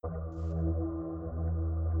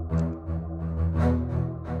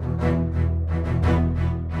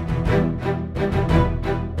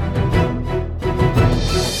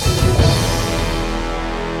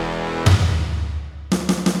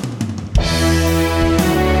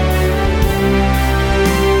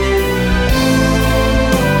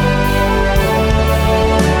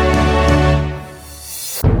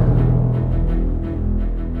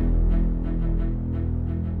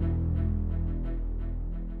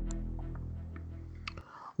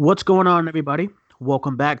What's going on, everybody?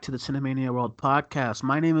 Welcome back to the Cinemania World Podcast.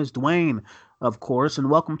 My name is Dwayne, of course, and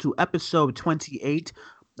welcome to episode 28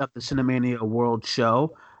 of the Cinemania World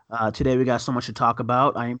Show. Today, we got so much to talk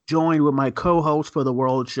about. I am joined with my co host for the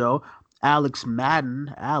World Show, Alex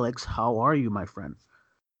Madden. Alex, how are you, my friend?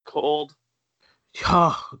 Cold.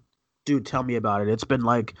 Oh, dude, tell me about it. It's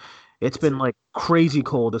It's been a like crazy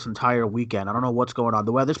cold this entire weekend. I don't know what's going on.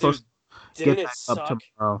 The weather's supposed dude. to Didn't get it back up suck?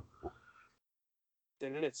 tomorrow.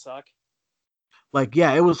 Didn't it suck? Like,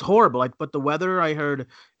 yeah, it was horrible. Like, but the weather I heard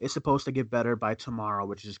is supposed to get better by tomorrow,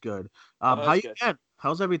 which is good. Oh, How that's you good. been?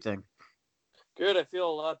 How's everything? Good. I feel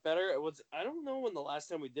a lot better. It was. I don't know when the last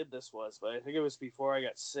time we did this was, but I think it was before I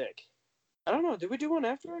got sick. I don't know. Did we do one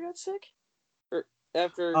after I got sick, or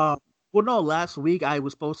after? Uh, well, no, last week I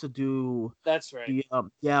was supposed to do That's right.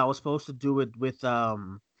 yeah, I was supposed to do it with I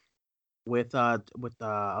was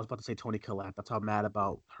about to say Tony Collette. That's how mad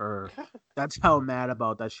about her. That's how mad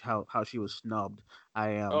about that how she was snubbed. I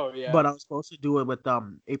am. Oh yeah. But I was supposed to do it with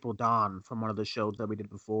April Dawn from one of the shows that we did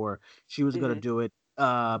before. She was gonna Hmm. do it,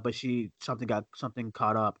 but she something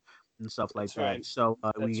caught up and stuff like That's that. right. So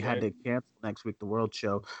we That's had right. to cancel next week the World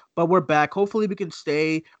Show. But we're back. Hopefully we can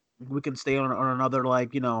stay on another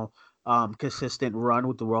consistent run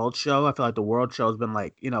with the World Show. I feel like the World Show has been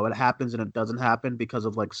like, it happens and it doesn't happen because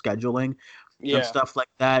of like scheduling and Yeah. stuff like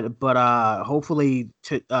that. But hopefully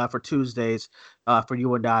for Tuesdays, for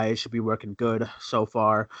you and I, it should be working good so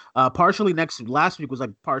far. Partially next last week was like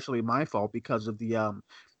partially my fault because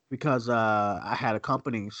I had a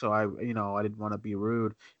company, so I didn't want to be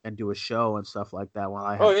rude and do a show and stuff like that while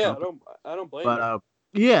I Oh had yeah. company. I don't blame But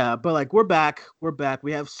you. yeah, but like we're back. We're back.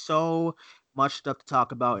 We have so much stuff to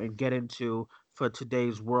talk about and get into for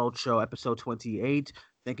today's World Show, episode 28.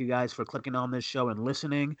 Thank you guys for clicking on this show and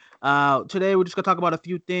listening. Today we're just gonna talk about a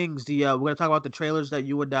few things. We're gonna talk about the trailers that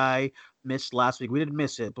you and I missed last week. We didn't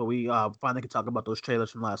miss it, but we finally could talk about those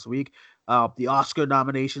trailers from last week. The Oscar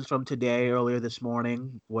nominations from today, earlier this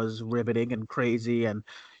morning, was riveting and crazy, and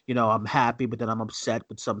I'm happy, but then I'm upset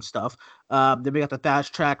with some stuff. Then we got the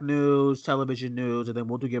fast track news, television news, and then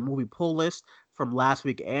we'll do your movie pull list from last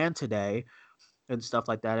week and today and stuff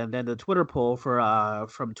like that. And then the Twitter poll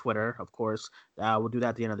from Twitter, of course. We'll do that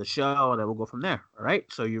at the end of the show, and then we'll go from there. All right.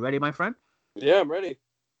 So you ready, my friend? Yeah, I'm ready.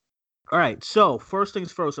 All right. So first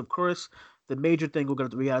things first, of course, the major thing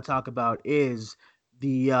we gotta talk about is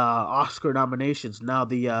the Oscar nominations. Now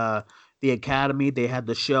the Academy, they had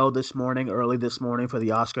the show this morning, early this morning, for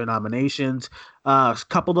the Oscar nominations. A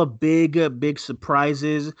couple of big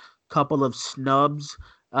surprises, couple of snubs.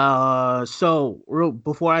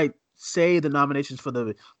 Before I say the nominations for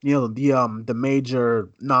the major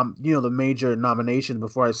nominations,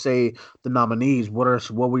 before I say the nominees, what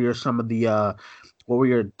were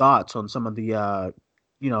your thoughts on some of the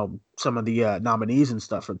nominees and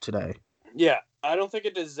stuff for today? Yeah. I don't think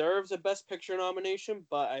it deserves a Best Picture nomination,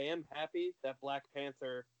 but I am happy that Black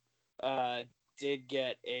Panther uh, did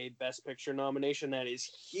get a Best Picture nomination. That is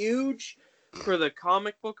huge for the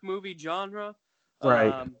comic book movie genre.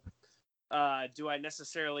 Right. Um, do I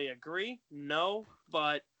necessarily agree? No,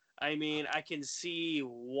 but I mean, I can see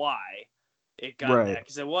why it got that Right.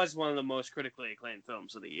 because it was one of the most critically acclaimed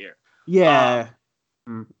films of the year. Um, Yeah.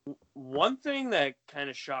 Mm. One thing that kind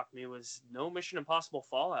of shocked me was no Mission Impossible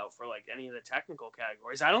Fallout for like any of the technical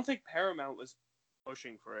categories. I don't think Paramount was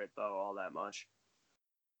pushing for it though all that much.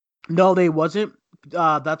 No, they wasn't.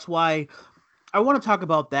 That's why I want to talk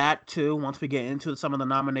about that too once we get into some of the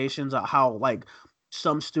nominations. How like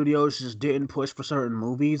some studios just didn't push for certain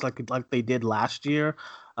movies like they did last year,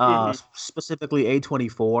 Mm-hmm. specifically A24.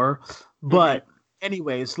 Mm-hmm. But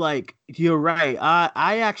anyways, like you're right.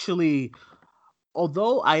 I actually,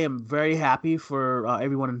 although I am very happy for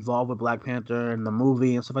everyone involved with Black Panther and the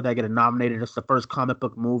movie and stuff like that getting nominated. It's the first comic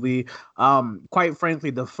book movie. Quite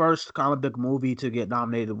frankly, the first comic book movie to get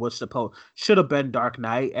nominated was supposed should have been Dark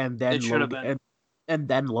Knight and It then should have Logan been. and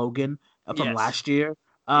then Logan from Yes. last year. Yes.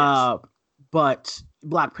 Uh, but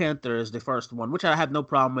Black Panther is the first one, which I have no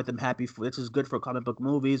problem with. I'm happy for. This is good for comic book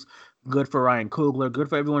movies, good for Ryan Coogler, good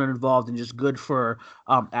for everyone involved, and just good for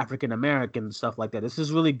African American and stuff like that. This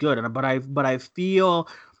is really good, and but I feel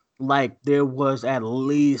like there was at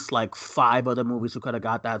least like five other movies who could have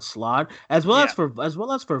got that slot, Yeah. as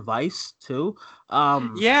well as for Vice too.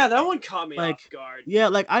 Yeah, that one caught me off Like, guard. yeah,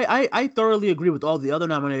 like I thoroughly agree with all the other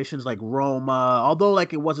nominations, like Roma. Although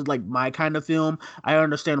like it wasn't like my kind of film, I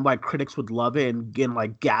understand why critics would love it and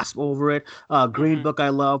like gasp over it. Green Mm-hmm. Book I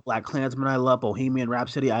love, Black Klansman I love, Bohemian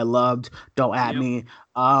Rhapsody I loved. Don't at Yep. me.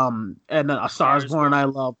 And then A Star Is Stars Born I Born.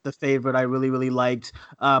 loved. The Favorite I really liked.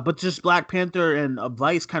 But just Black Panther and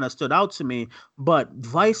Vice kind of stood out to me. But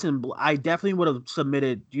Vice and I definitely would have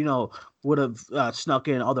submitted. Would have snuck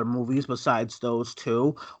in other movies besides those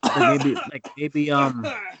two. Like maybe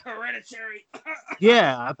Hereditary.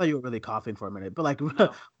 yeah, I thought you were really coughing for a minute, but like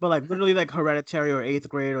No. but like literally like Hereditary or Eighth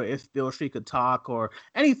Grade or If Bill Street Could Talk or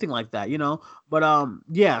anything like that. But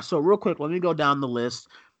yeah, so real quick, let me go down the list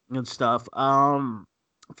and stuff.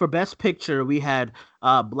 For Best Picture, we had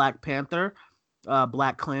Black Panther,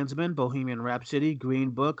 Black Klansman, Bohemian Rhapsody,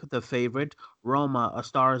 Green Book, The Favorite, Roma, A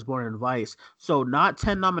Star Is Born, and Vice. So not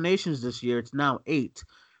 10 nominations this year; it's now eight.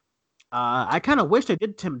 I kind of wish they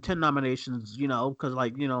did 10 nominations, because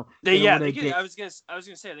like They then it yeah would they have could. get I was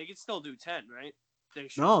gonna say they could still do 10, right? They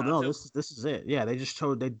choose no, not no, to. this is it. Yeah, they just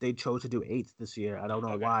chose they chose to do eight this year. I don't know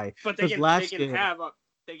Okay, why. but Because they last can year, have up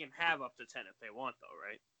to 10 if they want though,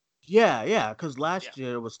 right? yeah, because Yeah. last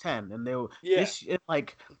year it was 10, and they were Yeah. this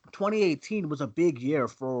like 2018 was a big year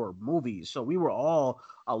for movies, so we were all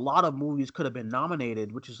a lot of movies could have been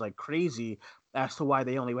nominated, which is like crazy as to why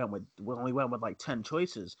they only went with like 10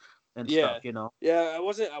 choices and Yeah. stuff. Yeah, I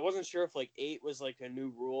wasn't sure if like 8 was like a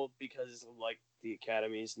new rule because of like the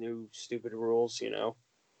Academy's new stupid rules.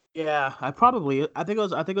 Yeah, I think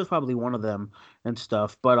it was probably one of them and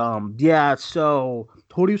stuff. But yeah, so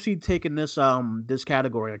who do you see taking this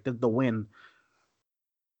category, like the win?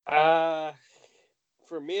 Uh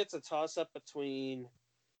for me it's a toss up between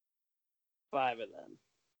 5 of them.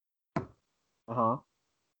 Uh-huh.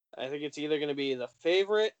 I think it's either going to be The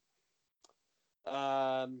Favorite,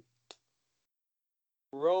 um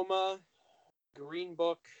Roma, Green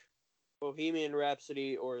Book, Bohemian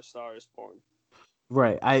Rhapsody, or A Star Is Born.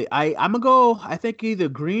 Right. I'm gonna go. I think either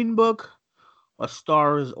Green Book, A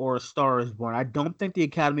Star Is Born. I don't think the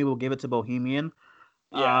Academy will give it to Bohemian.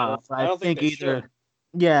 Yeah, But I I don't think think they either, should.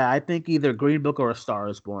 yeah, I think either Green Book or A Star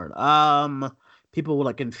Is Born. People were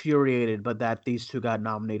like infuriated, but that these two got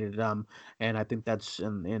nominated. And I think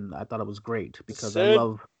and I thought it was great because I Sid?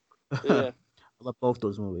 love, I Yeah. love both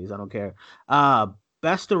those movies. I don't care. Uh,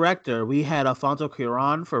 Best Director, we had Alfonso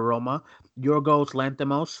Cuarón for Roma, Yorgos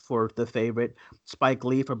Lanthimos for The Favorite, Spike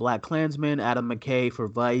Lee for Black Klansman, Adam McKay for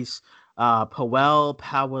Vice, Powell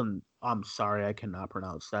Powan. I'm sorry, I cannot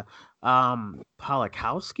pronounce that.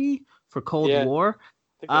 Polakowski for Cold Yeah, I War.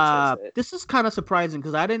 think that's how you say it. This is kind of surprising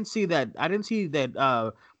because I didn't see that. I didn't see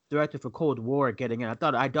that director for Cold War getting in. I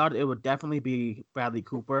thought it would definitely be Bradley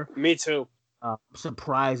Cooper. Me too. I'm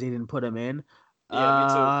surprised they didn't put him in. Yeah, me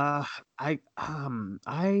too. I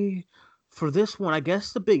for this one, I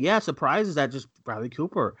guess the big surprise is that just Bradley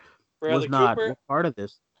Cooper was Bradley not Cooper. was part of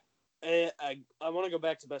this. I want to go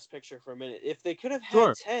back to Best Picture for a minute. If they could have had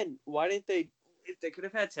Sure. 10, why didn't they? If they could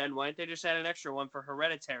have had 10, why didn't they just add an extra one for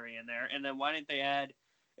Hereditary in there? And then why didn't they add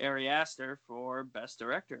Ari Aster for Best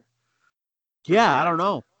Director for Yeah, I don't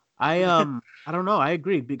know. Hereditary? I don't know. I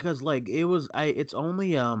agree because like it was I it's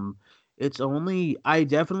only I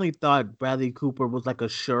definitely thought Bradley Cooper was like a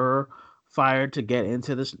sure fire to get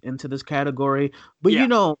into this category. But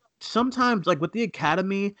Yeah, sometimes like with the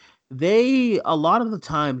Academy, they a lot of the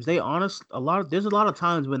times they honest a lot of there's a lot of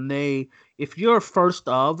times when they if you're first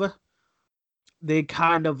of they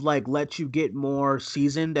kind of like let you get more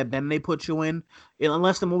seasoned and then they put you in,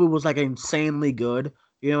 unless the movie was like insanely good.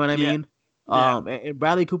 You know what I yeah, mean? yeah, And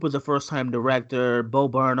Bradley Cooper's a first time director. Bo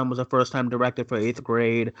Burnham was a first time director for Eighth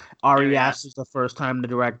Grade. Ari Ari Aster's Aster. the first time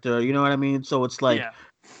director. You know what I mean? So it's like Yeah,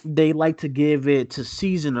 they like to give it to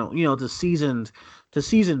seasonal, to seasoned,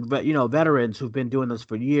 veterans who've been doing this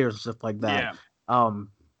for years and stuff like that. yeah.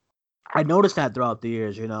 Um, I noticed that throughout the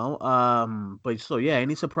years. But so yeah,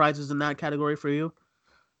 any surprises in that category for you?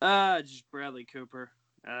 Just Bradley Cooper.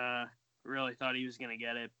 Uh, really thought he was gonna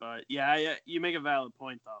get it, but yeah, you make a valid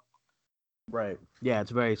point though. Right. Yeah,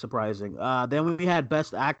 it's very surprising. Then we had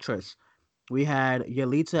Best Actress. We had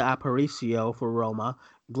Yalitza Aparicio for Roma,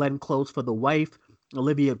 Glenn Close for The Wife,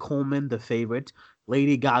 Olivia Colman, The Favorite,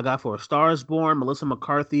 Lady Gaga for A Star Is Born, Melissa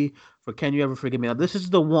McCarthy for Can You Ever Forgive Me? Now, this is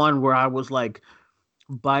the one where I was like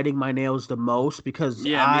biting my nails the most because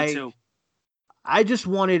Yeah, me I too. I just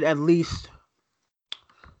wanted at least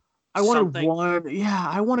Something.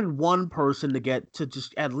 I wanted one person to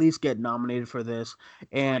just at least get nominated for this. Tony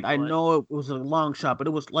And I Collette. know it was a long shot, but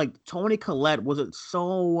it was like Tony Collette was it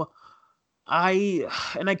so I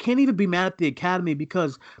and I can't even be mad at the Academy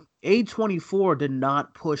because A24 did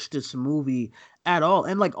not push this movie at all.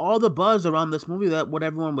 And like all the buzz around this movie, that what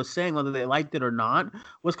everyone was saying, whether they liked it or not,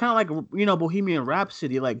 was kind of like, Bohemian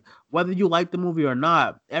Rhapsody. Like whether you liked the movie or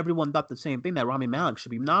not, everyone thought the same thing, that Rami Malek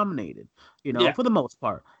should be nominated, Yeah, for the most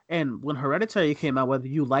part. And when Hereditary came out, whether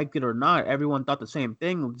you liked it or not, everyone thought the same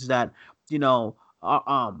thing, was that,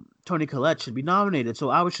 Tony Collette should be nominated. So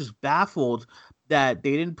I was just baffled that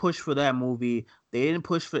they didn't push for that movie. They didn't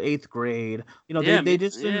push for Eighth Grade. yeah, They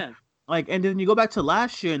just didn't, yeah. like. And then you go back to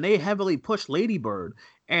last year, and they heavily pushed Lady Bird.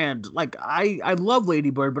 And like I love Lady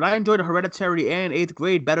Bird, but I enjoyed Hereditary and Eighth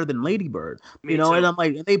Grade better than Lady Bird. Me And too. I'm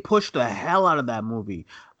like, they pushed the hell out of that movie.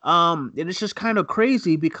 And it's just kind of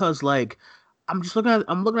crazy because like I'm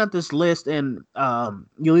looking at this list, and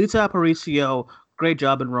Yulita Aparicio, great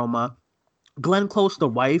job in Roma. Glenn Close, the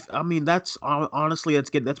wife. I mean, honestly,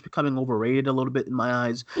 that's becoming overrated a little bit in my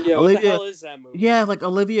eyes. Yeah, what the Olivia, hell is that movie? yeah, like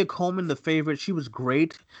Olivia Colman, the favorite. She was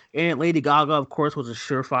great, and Lady Gaga, of course, was a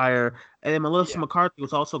surefire. And then Melissa Yeah, McCarthy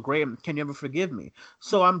was also great. And Can You Ever Forgive Me?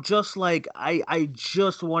 So I'm just like, I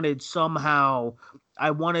just wanted somehow.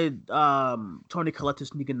 I wanted Toni Collette to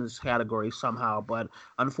sneak in this category somehow, but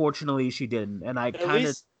unfortunately she didn't. And at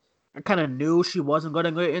least I kind of knew she wasn't going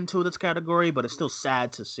to get into this category, but it's still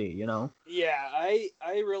sad to see, you know? yeah.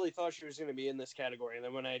 I really thought she was going to be in this category, and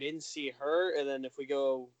then when I didn't see her, and then if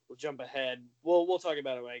we'll jump ahead. We'll talk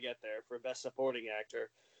about it when I get there for best supporting actor.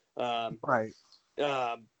 Um, Right.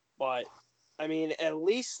 but I mean, at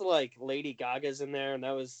least like Lady Gaga's in there, and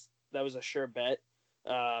that was a sure bet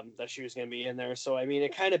that she was going to be in there. So I mean,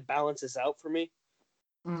 it kind of balances out for me.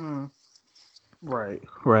 Hmm. Right,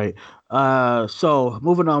 right. So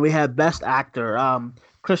moving on, we have Best Actor.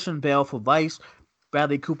 Christian Bale for Vice,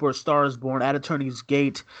 Bradley Cooper, Stars Born, At Attorney's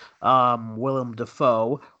Gate, Willem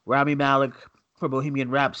Dafoe, Rami Malek for Bohemian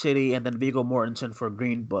Rhapsody, and then Viggo Mortensen for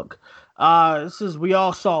Green Book. We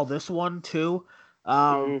all saw this one too.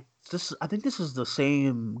 Uh, Mm-hmm. I think this is the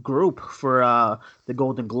same group for the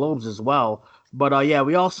Golden Globes as well. But yeah,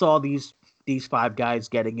 we all saw these five guys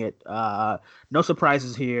getting it. No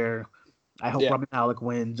surprises here. I hope Yeah, Rami Malek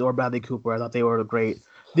wins or Bradley Cooper. I thought they were great.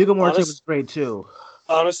 Viggo Mortensen was honest, great too.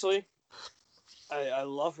 honestly, I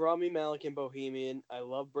love Rami Malek in Bohemian. I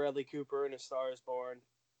love Bradley Cooper in A Star Is Born.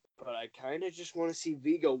 But I kind of just want to see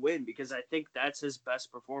Vigo win because I think that's his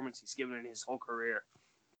best performance he's given in his whole career.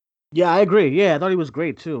 Yeah, I agree. Yeah, I thought he was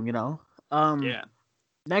great too. Um, Yeah.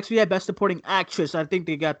 Next we had Best Supporting Actress. I think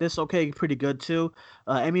they got this okay, pretty good too.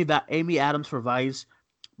 Amy Adams for Vice,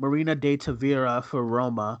 Marina de Tavira for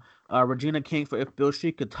Roma, Regina King for If Bill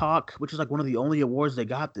Street Could Talk, which is like one of the only awards they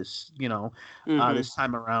got Mm-hmm. this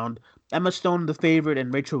time around. Emma Stone the favorite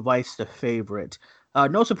and Rachel Weisz the favorite.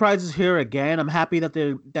 No surprises here again. I'm happy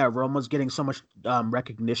that Roma's getting so much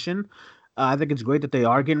recognition. I think it's great that they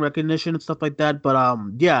are getting recognition and stuff like that. But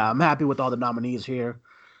yeah, I'm happy with all the nominees here.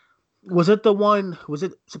 Was it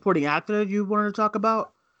supporting actor you wanted to talk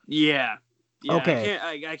about? Yeah. Yeah. I Okay. can't.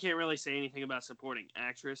 I can't really say anything about supporting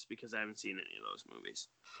actress because I haven't seen any of those movies.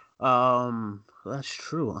 That's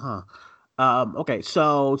true, huh? Okay,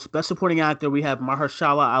 so best supporting actor we have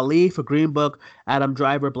Mahershala Ali for Green Book, Adam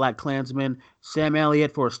Driver, Black Klansman, Sam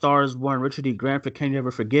Elliott for A Star Is Born, Richard E. Grant for Can You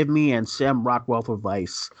Ever Forgive Me, and Sam Rockwell for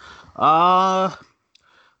Vice. Uh,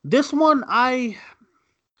 this one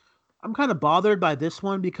I'm kind of bothered by this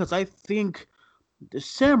one because I think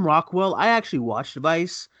Sam Rockwell. I actually watched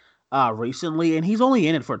Vice recently, and he's only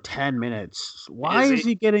in it for 10 minutes. Why Is is he?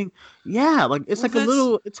 he getting? Yeah, like Well,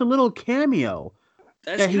 that's it's a little cameo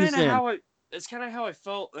that's that kind he's of in. how I. That's kind of how I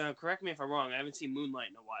felt. Correct me if I'm wrong. I haven't seen Moonlight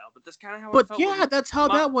in a while, but that's kind of how I But felt with yeah, that's how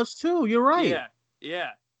my. that was too. You're right. Yeah, yeah,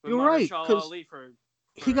 with You're right. Mahershala Because Ali for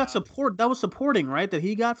he got support. That was supporting, right? That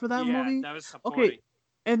he got for that yeah, movie. that was Okay, supporting.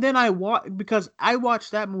 and then because I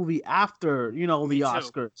watched that movie after the Me too.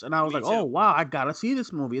 Oscars, and I was Me like, oh too. wow, I gotta see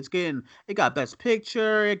this movie. It got Best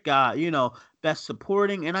Picture, it got Best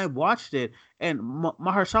Supporting, and I watched it, and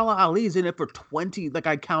Mahershala Ali's in it for 20. Like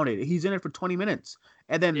I counted, he's in it for 20 minutes,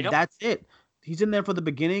 and then Yep. that's it. He's in there for the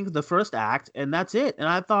beginning, the first act, and that's it. And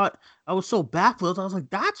I thought I was so baffled. I was like,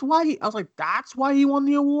 that's why he won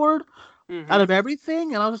the award out Mm-hmm. of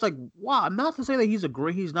everything. And I was just like, wow, not to say that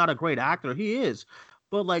he's not a great actor. He is.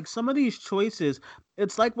 But like some of these choices,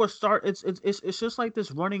 it's like it's just like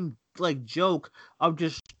this running like joke of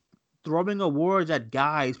just throwing awards at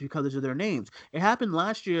guys because of their names. It happened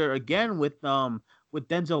last year again with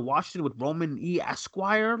Denzel Washington with Roman E.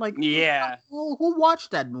 Esquire. Like what the Yeah, hell? Who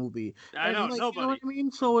watched that movie? I And know like, you know what nobody. I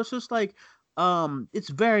mean? So it's just like it's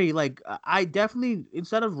very like I definitely,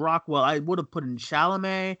 instead of Rockwell, I would have put in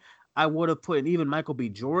Chalamet. I would have put in even Michael B.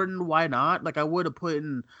 Jordan. Why not? Like I would have put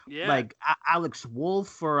in Yeah. like Alex Wolff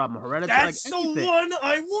for Hereditary, like That's the anything. one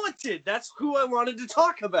I wanted. That's who I wanted to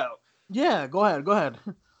talk about. Yeah, go ahead, go ahead.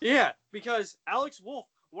 Yeah, because Alex Wolff,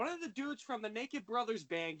 one of the dudes from the Naked Brothers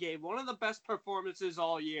band, gave one of the best performances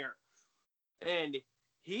all year. And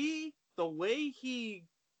the way he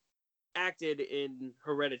acted in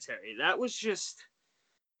Hereditary,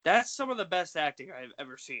 that's some of the best acting I've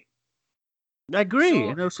ever seen. I agree, So,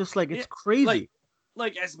 and it was just like yeah, it's like, crazy.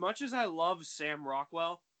 as much as I love Sam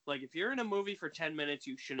Rockwell, like, if you're in a movie for 10 minutes,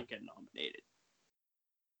 you shouldn't get nominated.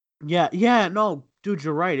 Yeah, yeah, no, dude,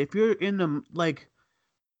 you're right. If you're in the like,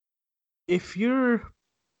 if you're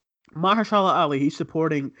Mahershala Ali, he's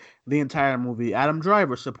supporting the entire movie. Adam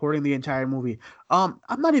Driver supporting the entire movie. I'm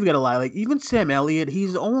not even gonna lie. Like even Sam Elliott,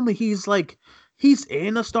 he's like he's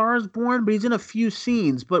in A Star Is Born, but he's in a few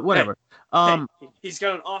scenes. But Hey, whatever. hey, Um, he's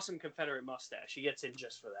got an awesome Confederate mustache. He gets in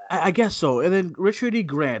just for that. I guess so. And then Richard E.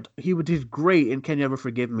 Grant, he's great in Can You Ever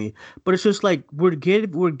Forgive Me? But it's just like we're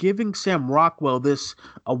giving Sam Rockwell this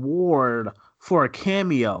award for a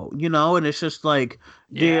cameo, you know, and it's just like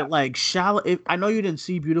they're Yeah. like I know you didn't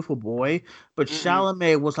see Beautiful Boy, but Mm-mm.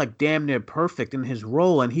 Chalamet was like damn near perfect in his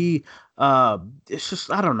role, and he uh, it's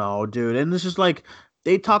just I don't know, dude, and it's just like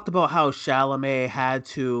they talked about how Chalamet had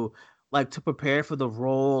to like to prepare for the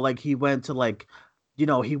role, like he went to like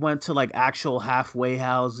actual halfway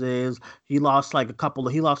houses. He lost like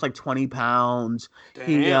 20 pounds.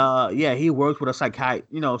 Damn. Yeah, he worked with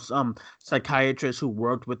a some psychiatrist who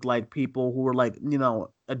worked with like people who were like,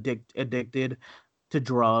 addicted to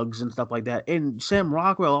drugs and stuff like that. And Sam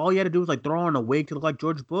Rockwell, all he had to do was like throw on a wig to look like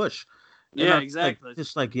George Bush. And Yeah, I like exactly.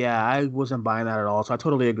 just like yeah, I wasn't buying that at all. So I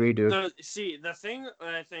totally agree, dude. The thing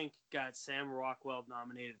that I think got Sam Rockwell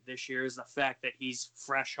nominated this year is the fact that he's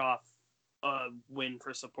fresh off a win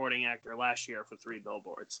for supporting actor last year for Three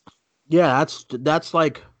Billboards. Yeah, that's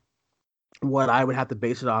like what I would have to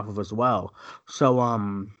base it off of as well.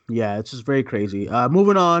 So yeah, it's just very crazy.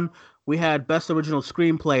 Moving on, we had best original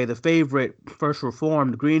screenplay, The Favorite, First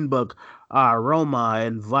Reformed, Green Book, Roma,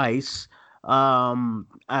 and Vice.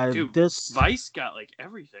 Dude, This Vice got like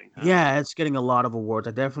everything, huh? yeah, it's getting a lot of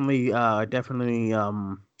awards. Definitely I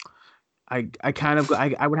kind of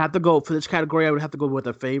I would have to go for this category. I would have to go with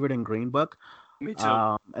The Favorite and Green Book. Me too.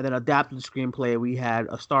 And then adapted screenplay, we had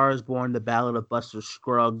A Star Is Born, The Ballad of Buster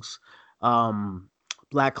Scruggs, um,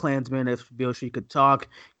 Black Klansman, If Bill She Could Talk,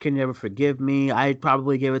 Can You Ever Forgive Me? I'd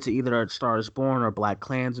probably give it to either A Star Is Born or Black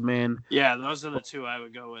Klansman, Yeah, those are the two I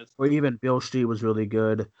would go with. or even Bill Street was really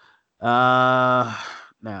good. Uh,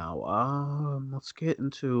 now, let's get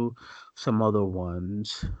into some other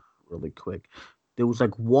ones really quick. There was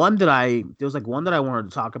like one that I wanted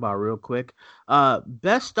to talk about real quick.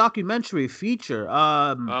 Best documentary feature.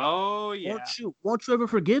 Oh yeah, Won't you ever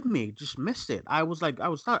forgive me? Just missed it. I was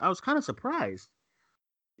kind of surprised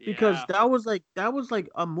because yeah. that was like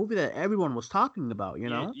a movie that everyone was talking about, you You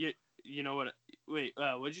know? you you know what? Wait,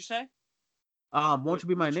 what'd you say? Won't you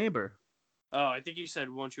be my Which? neighbor? Oh, I think you said,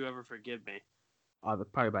 "Won't you ever forgive me?"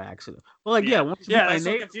 Probably by accident. Well, like yeah, Yeah, won't you be yeah. my That's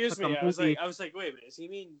what neighbor? It's confused like a me. movie, I was like, wait a minute. Does he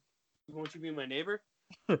mean, "Won't you be my neighbor"?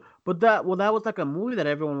 but that was like a movie that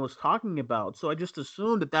everyone was talking about. So I just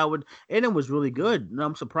assumed that would, and it was really good. And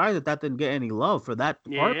I'm surprised that didn't get any love for that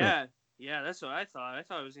department. Yeah, yeah. That's what I thought. I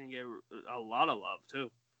thought it was gonna get a lot of love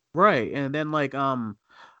too. Right, and then like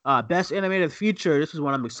best animated feature. This is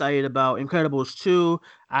what I'm excited about. Incredibles 2,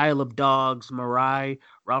 Isle of Dogs, Mirai,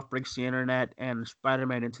 Ralph Breaks the Internet, and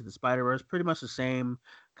Spider-Man Into the Spider-Verse. Pretty much the same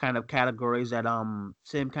kind of categories that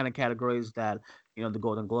the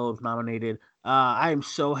Golden Globes nominated. I am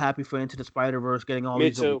so happy for Into the Spider-Verse getting all Me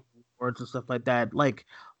these too. awards and stuff like that. Like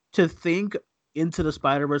to think Into the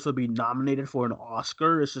Spider-Verse would be nominated for an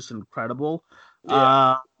Oscar is just incredible. Yeah.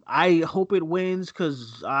 Uh I hope it wins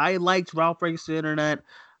because I liked Ralph Breaks the Internet.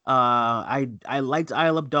 I liked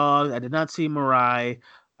Isle of Dogs. I did not see Mirai.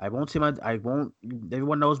 I won't.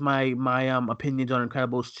 Everyone knows my opinions on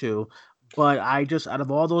Incredibles 2. But I just out of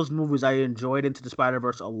all those movies, I enjoyed Into the Spider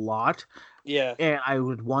Verse a lot, Yeah. and I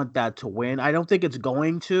would want that to win. I don't think it's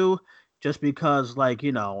going to, just because like I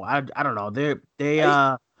don't know they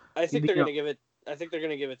I I think they're you know gonna give it. I think they're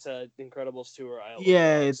gonna give it to Incredibles 2 or Isle of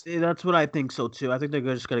yeah, Dogs. that's what I think so too. I think they're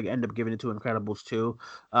just gonna end up giving it to Incredibles too.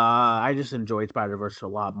 I just enjoyed Spider Verse a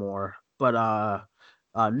lot more. But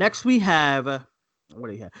next we have what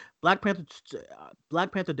do you have? Black Panther.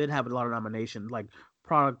 Black Panther did have a lot of nominations, like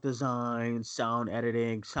product design, sound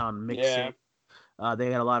editing, sound Yeah. mixing.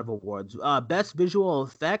 They had a lot of awards. Best visual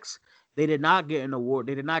effects. They did not get an award.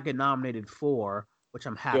 They did not get nominated for, which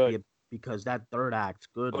I'm happy Good. about because that third act,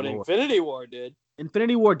 good But lord. Infinity War did.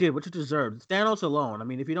 Infinity War did, which it deserved. Thanos alone. I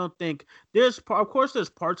mean, if you don't think of course, there's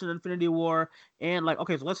parts in Infinity War, and like,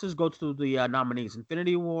 okay, so let's just go to the nominees: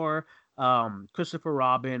 Infinity War, Christopher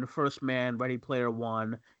Robin, First Man, Ready Player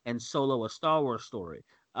One, and Solo: A Star Wars Story.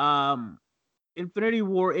 Um, Infinity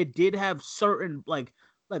War, it did have certain like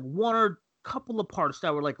one or couple of parts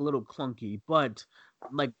that were like a little clunky, but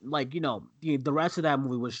the rest of that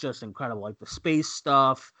movie was just incredible. Like the space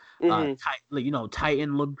stuff, Hmm.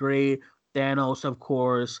 Titan looked great. Thanos, of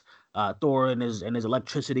course, Thor and his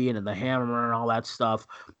electricity and the hammer and all that stuff.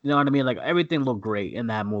 You know what I mean? Like everything looked great in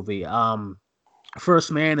that movie.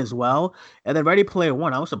 First Man as well, and then Ready Player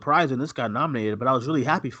One. I was surprised when this got nominated, but I was really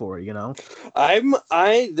happy for it.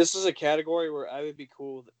 This is a category where I would be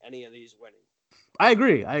cool with any of these winning. I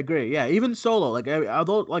agree. I agree. Yeah, even Solo,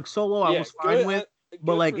 although like Solo, I Yeah, was fine with,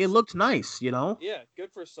 but good like for it looked nice, you know. yeah,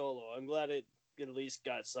 good for Solo. I'm glad it at least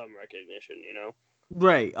got some recognition. You know.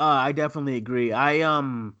 Right. I definitely agree. I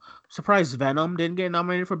surprised Venom didn't get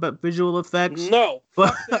nominated for visual effects, No,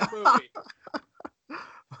 but fuck that movie.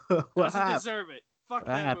 what Doesn't happened? deserve it. Fuck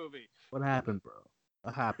What that happened? movie. What happened, bro?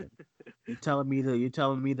 What happened? You telling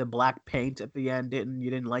me the black paint at the end you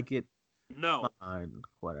didn't like it? No. Fine,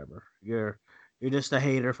 whatever. You're just a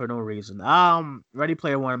hater for no reason. Ready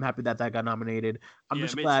Player One. I'm happy that got nominated. I'm Yeah,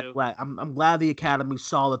 just me glad. too. I'm glad the Academy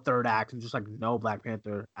saw the third act and just like, no, Black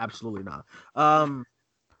Panther, absolutely not. Um.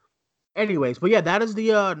 Anyways, but yeah, that is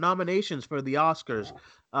the nominations for the Oscars.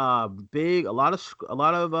 Big, a lot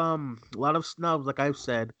of snubs, like I've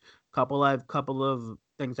said. Couple of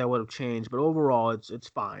things I would have changed, but overall, it's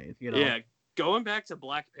fine. You know. Yeah, going back to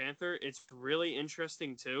Black Panther, it's really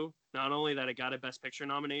interesting too. Not only that it got a Best Picture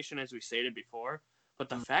nomination, as we stated before, but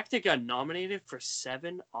the fact it got nominated for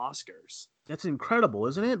 7 Oscars. That's incredible,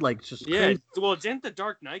 isn't it? Like, it's just Yeah, crazy. well, didn't The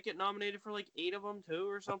Dark Knight get nominated for like 8 of them too,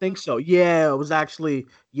 or I think something? so. Yeah, it was actually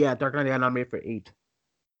Dark Knight got nominated for 8.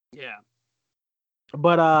 Yeah,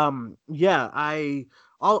 But yeah,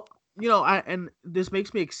 I'll I and this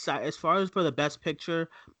makes me excited as far as for the Best Picture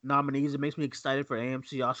nominees. It makes me excited for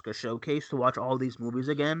AMC Oscar Showcase to watch all these movies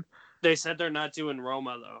again. they said they're not doing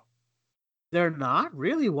Roma though. They're not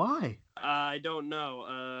really. Why? I don't know.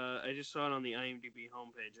 I just saw it on the IMDb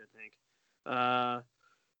homepage. I think.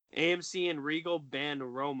 AMC and Regal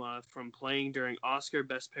banned Roma from playing during Oscar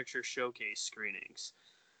Best Picture showcase screenings.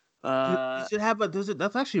 Uh, Does it have a? Does it?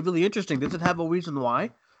 That's actually really interesting. Does it have a reason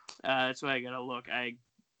why? that's why I gotta look. I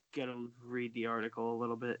gotta read the article a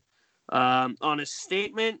little bit. On a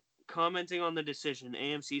statement commenting on the decision,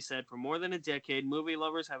 AMC said, "For more than a decade, movie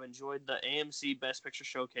lovers have enjoyed the AMC Best Picture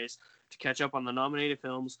Showcase to catch up on the nominated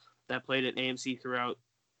films that played at AMC throughout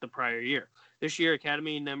the prior year. This year,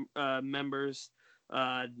 Academy members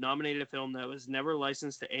nominated a film that was never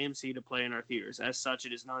licensed to AMC to play in our theaters. As such,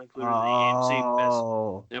 it is not included in the AMC Best.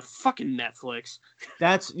 Oh, Fucking Netflix.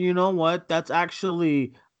 that's you know what? That's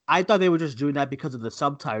actually I thought they were just doing that because of the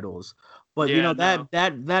subtitles, but Yeah, no.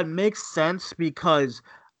 that makes sense because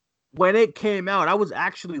when it came out, I was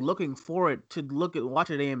actually looking for it to watch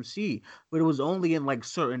it at AMC, but it was only in like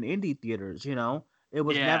certain indie theaters. It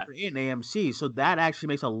was Yeah, never in AMC, so that actually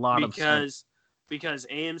makes a lot of sense. because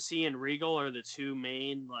AMC and Regal are the two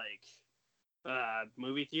main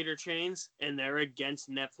movie theater chains, and they're against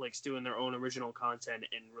Netflix doing their own original content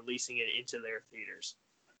and releasing it into their theaters.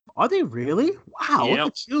 Are they really? Wow! Look Yep.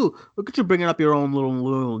 at you! Look at you bringing up your own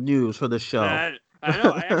little news for the show. I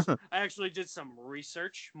know. I actually did some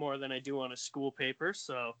research more than I do on a school paper.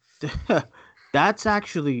 So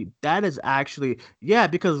that is actually yeah,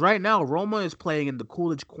 because right now Roma is playing in the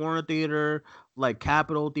Coolidge Corner Theater, like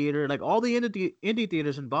Capitol Theater, like all the indie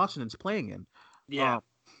theaters in Boston it's playing in. yeah, Um,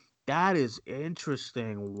 that is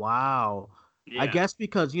interesting. Wow. I yeah. guess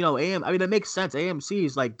because I mean it makes sense. AMC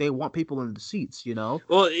is like they want people in the seats.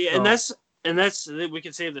 Well, yeah, and So that's we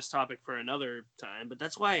can save this topic for another time. But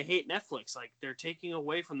that's why I hate Netflix. Like they're taking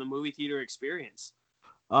away from the movie theater experience.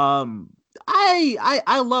 Um,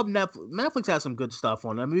 I love Netflix. Netflix has some good stuff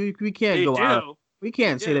on it. I mean, we can't They go out. do. We They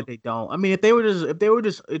can't say that do. they don't. I mean, if they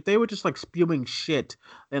were just like spewing shit,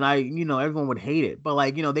 then everyone would hate it. But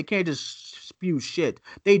like they can't just spew shit.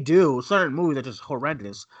 They do. Certain movies are just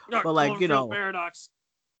horrendous. No, But Cloverfield Paradox.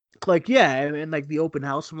 yeah, and like the open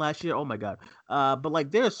house from last year. Oh my god. But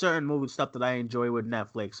like there's certain movie stuff that I enjoy with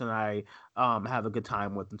Netflix and I have a good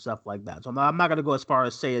time with and stuff like that. So I'm not gonna go as far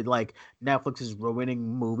as say like Netflix is ruining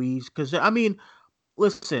movies because I mean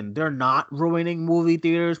listen, they're not ruining movie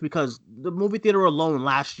theaters because the movie theater alone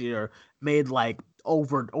last year made like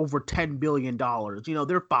over $10 billion.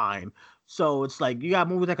 They're fine. So it's like you got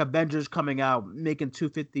movies like Avengers coming out making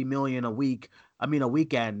 250 million a week. I mean a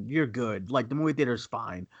weekend. You're good. Like the movie theater's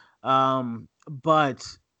fine.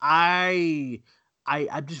 But I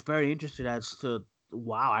I'm just very interested as to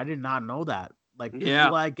wow, I did not know that. Like, because Yeah.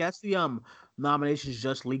 well, I guess the nominations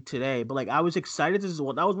just leaked today, but like I was excited to.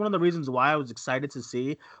 Well, that was one of the reasons why I was excited to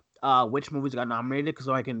see which movies got nominated, because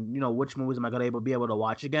so I can which movies am I gonna be able to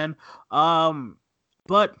watch again. Um,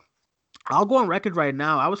 but I'll go on record right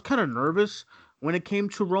now. I was kind of nervous when it came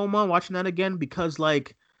to Roma watching that again, because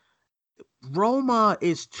like Roma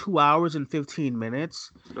is 2 hours and 15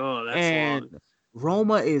 minutes, Oh, that's long. and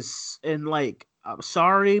Roma is and like I'm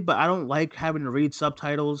sorry, but I don't like having to read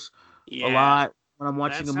subtitles a Yeah. lot when I'm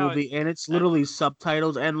watching a That's how it. movie, and it's That. literally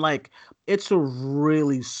subtitles, and like it's a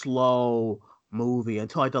really slow movie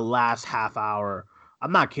until like the last half hour.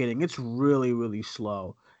 I'm not kidding. It's really really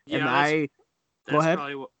slow. And Yeah. I go That's ahead.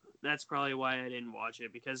 probably what. That's probably why I didn't watch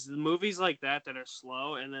it, because the movies like that are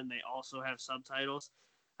slow and then they also have subtitles,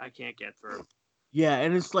 I can't get through. Yeah,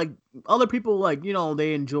 and it's like other people like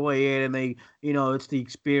they enjoy it, and they it's the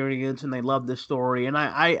experience, and they love the story, and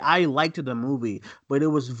I liked the movie, but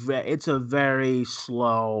it's a very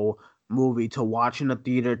slow movie to watch in the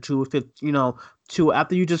theater too. If it to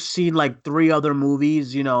after you just seen like three other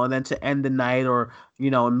movies, and then to end the night, or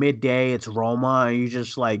midday it's Roma, and you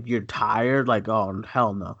just like you're tired, like oh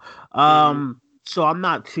hell no. Mm-hmm. So I'm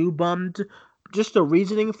not too bummed. Just the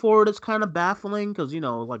reasoning for it is kind of baffling, because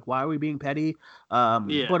like why are we being petty?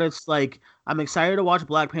 Yeah. But it's like I'm excited to watch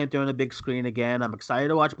Black Panther on the big screen again. I'm excited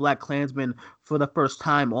to watch Black Klansman for the first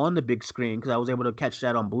time on the big screen, because I was able to catch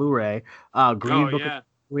that on Blu-ray. Oh yeah.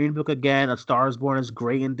 Green Book again. A Star is Born is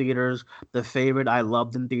great in theaters. The Favorite I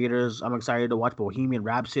loved in theaters. I'm excited to watch Bohemian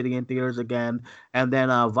Rhapsody in theaters again, and then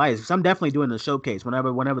Vice. 'Cause I'm definitely doing the showcase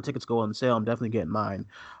whenever tickets go on sale. I'm definitely getting mine.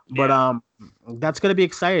 But Yeah. that's gonna be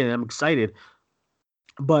exciting. I'm excited.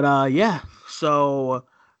 But yeah. So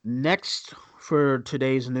next for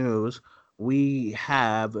today's news, we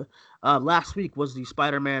have last week was the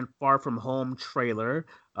Spider-Man Far From Home trailer.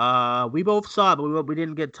 We both saw it, but we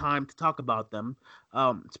didn't get time to talk about them.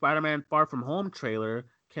 Spider-Man Far From Home trailer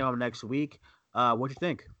came out next week. What'd you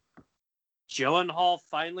think? Gyllenhaal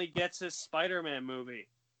finally gets his Spider-Man movie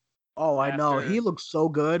Oh, I know. He after, looks so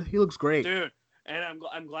good. He looks great. dude. And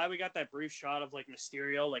I'm glad we got that brief shot of like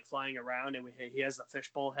Mysterio like flying around and he has the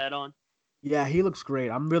fishbowl head on. Yeah, he looks great.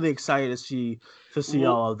 I'm really excited to see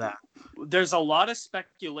Well, all of that. there's a lot of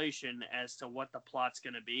speculation as to what the plot's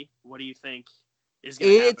gonna be. What do you think is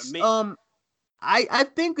gonna happen? It's Me, I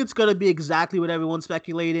think it's gonna be exactly what everyone's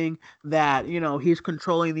speculating, that he's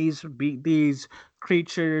controlling these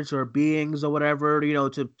creatures or beings or whatever,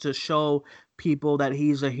 to show people that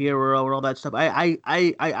he's a hero and all that stuff. I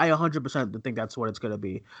 100% think that's what it's gonna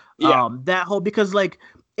be. yeah, That whole, because like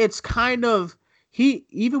it's kind of, he,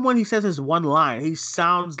 even when he says his one line, he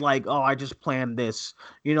sounds like, oh, I just planned this.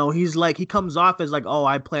 He's like, he comes off as like, oh,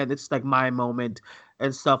 I planned, it's like my moment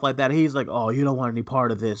and stuff like that. He's like, oh, you don't want any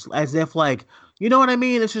part of this, as if like, you know what I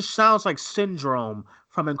mean? It just sounds like Syndrome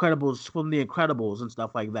from the Incredibles and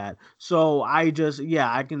stuff like that. So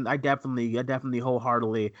yeah, I definitely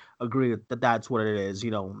wholeheartedly agree that that's what it is.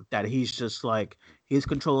 That he's just like he's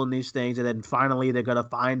controlling these things, and then finally they're gonna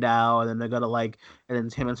find out, and then they're gonna like, and then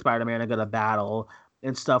him and Spider Man are gonna battle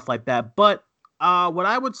and stuff like that. But what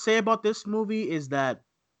I would say about this movie is that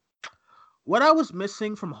what I was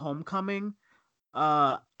missing from Homecoming,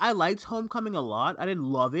 I liked Homecoming a lot. I didn't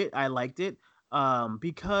love it. I liked it.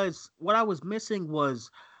 Because what I was missing was,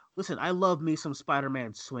 listen, I love me some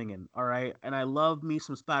Spider-Man swinging, all right, and I love me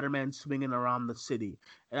some Spider-Man swinging around the city.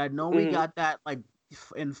 And I know we mm-hmm. got that like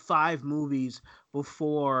in 5 movies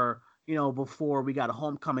before, before we got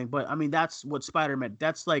Homecoming. But I mean, that's what Spider-Man.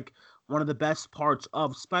 That's like one of the best parts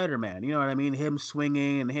of Spider-Man. You know what I mean? Him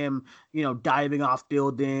swinging and him, diving off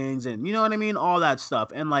buildings, and you know what I mean, all that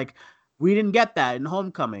stuff. And like we didn't get that in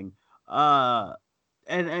Homecoming. Uh,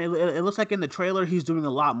 and it looks like in the trailer he's doing a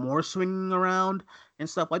lot more swinging around and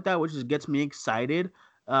stuff like that, which just gets me excited.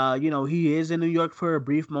 He is in New York for a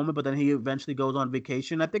brief moment, but then he eventually goes on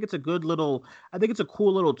vacation. I think it's a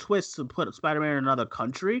cool little twist to put Spider-Man in another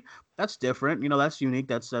country. That's different. That's unique.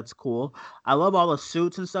 That's cool. I love all the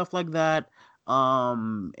suits and stuff like that.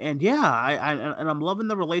 And yeah, and I'm loving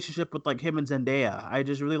the relationship with like him and Zendaya. I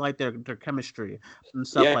just really like their chemistry and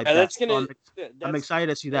stuff Yeah, like that. So I'm that's excited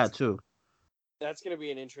to see that that's too. that's gonna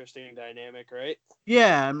be an interesting dynamic, right?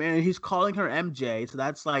 Yeah, I mean, he's calling her MJ, so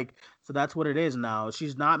that's what it is now.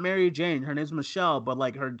 She's not Mary Jane. Her name's Michelle, but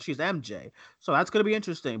like she's MJ. So that's gonna be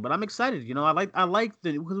interesting. But I'm excited. I like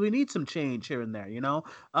the because we need some change here and there. Yeah,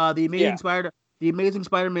 The Amazing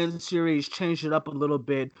Spider-Man series changed it up a little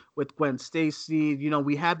bit with Gwen Stacy.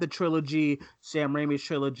 We had the trilogy, Sam Raimi's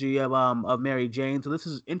trilogy of Mary Jane. So this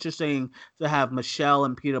is interesting to have Michelle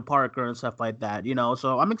and Peter Parker and stuff like that.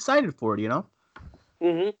 So I'm excited for it.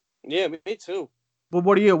 Mm-hmm. Yeah, me too. But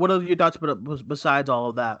what are your thoughts besides all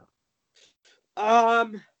of that?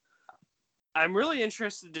 Um, I'm really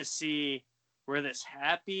interested to see where this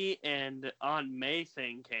Happy and on May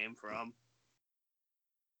thing came from.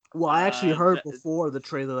 Well, I actually heard The, before the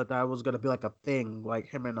trailer that that was gonna be like a thing, like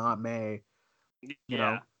him and Aunt May. You yeah,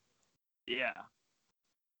 know. yeah.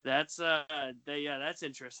 That's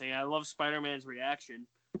interesting. I love Spider-Man's reaction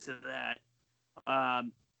to that.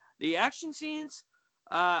 Um, the action scenes,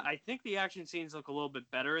 I think the action scenes look a little bit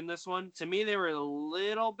better in this one. To me, they were a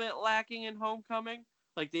little bit lacking in Homecoming.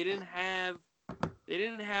 Like they didn't have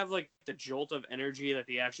like the jolt of energy that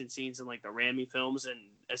the action scenes in like the Raimi films and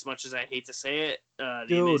as much as I hate to say it, the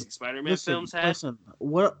Dude, Amazing Spider-Man listen, films had. listen.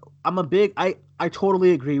 What I'm a big I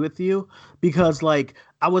totally agree with you because like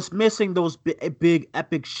I was missing those big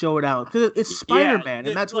epic showdowns because it's Yeah, Spider-Man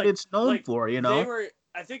and that's what like it's known for, you they know? were.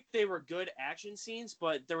 I think they were good action scenes,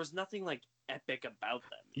 but there was nothing like epic about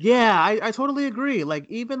them. You know? Yeah, I totally agree. Like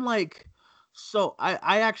even like so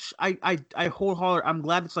I actually I wholehearted I'm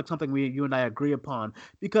glad it's like something we you and I agree upon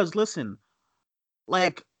because listen,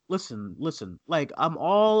 like I'm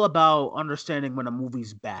all about understanding when a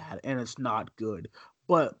movie's bad and it's not good.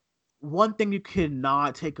 But one thing you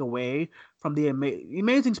cannot take away from the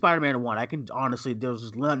Amazing Spider-Man 1, I can honestly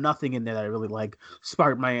there's nothing in there that I really like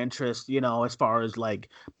sparked my interest, you know, as far as like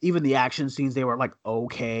even the action scenes they were like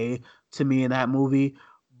okay to me in that movie.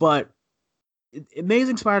 But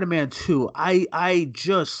Amazing Spider-Man 2, I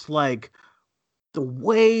just like the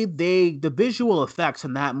way the visual effects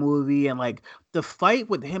in that movie and like the fight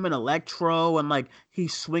with him and Electro and like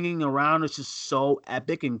he's swinging around is just so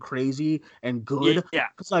epic and crazy and good. Yeah.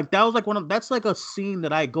 Cause like that was like that's like a scene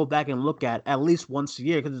that I go back and look at least once a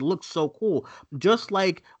year because it looks so cool. Just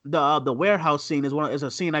like the warehouse scene is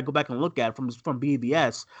a scene I go back and look at from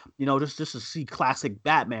BVS. You know, just to see classic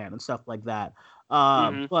Batman and stuff like that.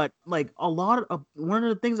 Mm-hmm. But like a lot of one of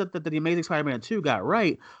the things that the Amazing Spider-Man 2 got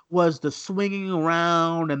right was the swinging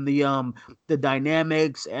around and the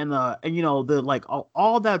dynamics and you know the like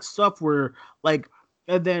all that stuff were like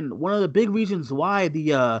and then one of the big reasons why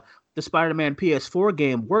the Spider-Man PS4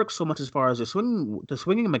 game works so much as far as the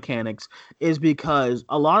swinging mechanics is because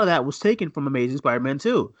a lot of that was taken from Amazing Spider-Man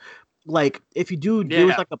 2. Like if you do there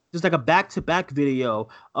was Yeah. like a there's like a back-to-back video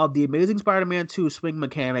of the Amazing Spider-Man 2 swing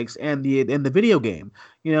mechanics and the video game.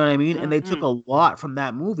 You know what I mean? And they took Mm-hmm. a lot from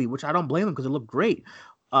that movie, which I don't blame them because it looked great.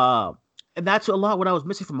 Uh and that's a lot what I was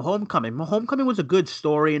missing from Homecoming. Homecoming was a good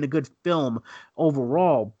story and a good film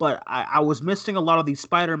overall, but I was missing a lot of these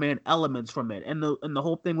Spider-Man elements from it, and the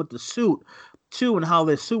whole thing with the suit too, and how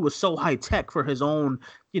this suit was so high tech for his own.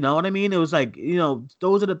 You know what I mean? It was like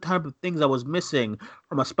those are the type of things I was missing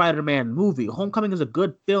from a Spider-Man movie. Homecoming is a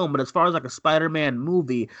good film, but as far as like a Spider-Man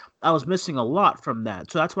movie, I was missing a lot from that.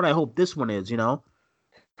 So that's what I hope this one is. You know?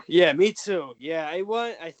 Yeah, me too. Yeah,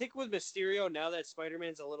 I think with Mysterio now that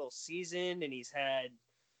Spider-Man's a little seasoned and he's had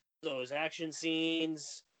those action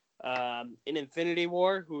scenes in Infinity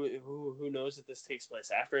War. Who knows if this takes place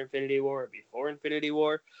after Infinity War or before Infinity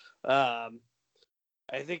War? Um,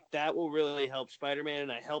 I think that will really help Spider-Man,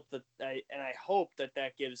 and I hope that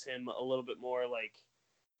that gives him a little bit more like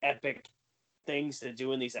epic things to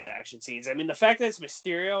do in these action scenes. I mean, the fact that it's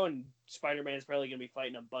Mysterio and Spider-Man is probably going to be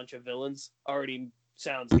fighting a bunch of villains already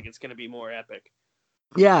sounds like it's going to be more epic.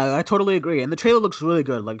 Yeah, I totally agree. And the trailer looks really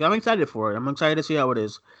good. Like I'm excited for it. I'm excited to see how it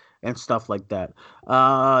is and stuff like that.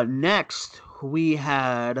 Next we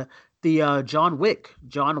had the John Wick.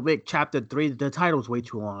 John Wick Chapter 3. The title's way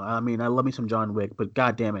too long. I mean, I love me some John Wick, but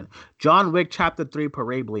god damn it. John Wick Chapter 3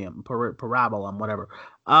 Parabolum, whatever.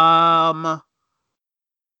 Um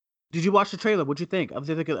did you watch the trailer? What'd you think? I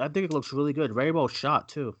think it looks really good. Very well shot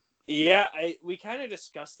too. Yeah, we kind of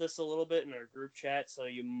discussed this a little bit in our group chat, so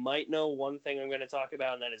you might know one thing I'm going to talk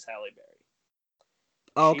about, and that is Halle Berry.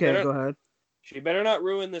 Oh, She okay, better go ahead. she better not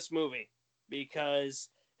ruin this movie because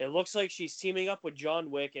it looks like she's teaming up with John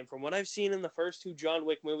Wick, and from what I've seen in the first two John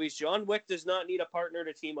Wick movies, John Wick does not need a partner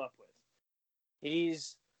to team up with.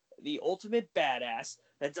 He's the ultimate badass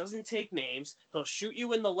that doesn't take names. He'll shoot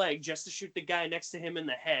you in the leg just to shoot the guy next to him in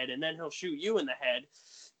the head, and then he'll shoot you in the head.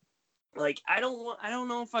 Like I don't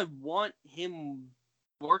know if I want him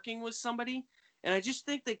working with somebody, and I just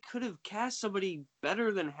think they could have cast somebody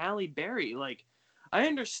better than Halle Berry. Like I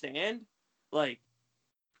understand, like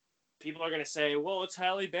people are gonna say, well, it's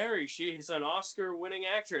Halle Berry. She's an Oscar-winning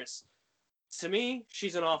actress. To me,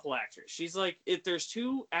 she's an awful actress. She's like if there's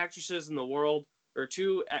two actresses in the world, or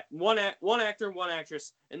one actor, one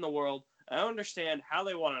actress in the world. I don't understand how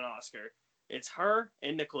they won an Oscar. It's her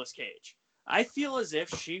and Nicolas Cage. I feel as if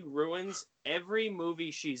she ruins every movie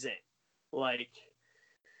she's in. Like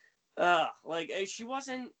She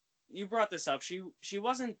wasn't. You brought this up. She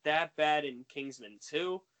wasn't that bad in Kingsman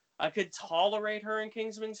 2. I could tolerate her in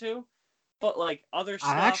Kingsman 2, but like other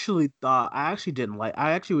stuff. I actually didn't like.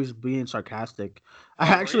 I actually was being sarcastic. I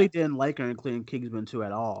Oh, were actually you? didn't like her in Clean Kingsman 2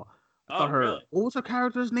 at all. I thought Oh, her. really? What was her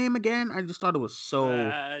character's name again? I just thought it was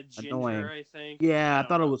so Ginger, annoying. I think. Yeah, I I don't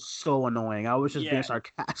thought it know. was so annoying. I was just being Yeah,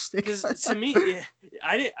 sarcastic. because to me, yeah,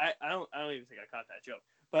 I didn't. I don't even think I caught that joke.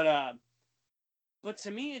 But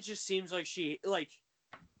to me, it just seems like she like.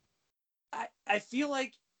 I feel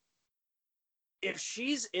like if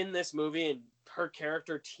she's in this movie and her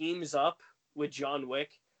character teams up with John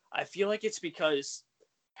Wick, I feel like it's because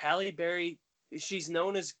Halle Berry, she's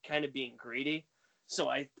known as kind of being greedy. So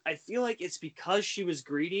I feel like it's because she was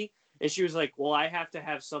greedy and she was like, well, I have to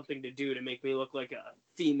have something to do to make me look like a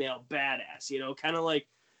female badass,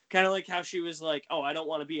 kind of like how she was like, oh, I don't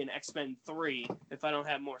want to be in X-Men 3 if I don't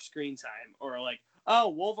have more screen time, or like, oh,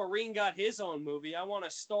 Wolverine got his own movie, I want a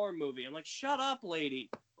Storm movie. I'm like, shut up, lady.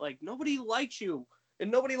 Like, nobody likes you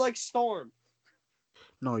and nobody likes Storm.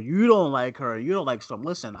 No, you don't like her. You don't like Storm.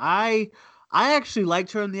 Listen, I actually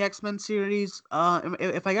liked her in the X Men series.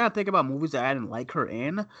 If I gotta think about movies that I didn't like her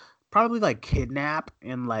in, probably like Kidnap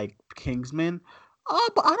and like Kingsman.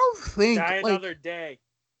 But I don't think Die like Another Day.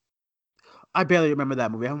 I barely remember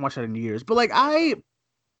that movie. I haven't watched that in years. But like Yeah, don't.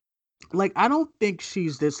 I don't think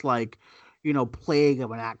she's this like plague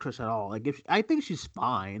of an actress at all. Like if I think she's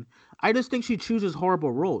fine. I just think she chooses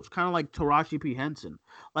horrible roles, kind of like Taraji P Henson.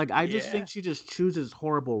 Like I just Yeah. think she just chooses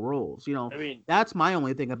horrible roles. I mean, That's my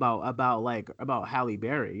only thing about Halle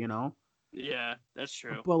Berry. yeah, that's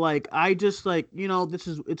true. But like I just like this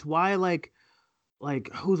is it's why like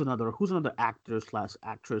who's another actor slash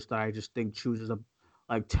actress that I just think chooses a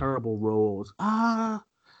like terrible roles.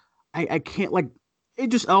 I can't like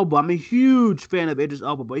Idris Elba. I'm a huge fan of Idris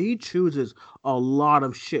Elba, but he chooses a lot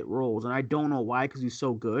of shit roles, and I don't know why because he's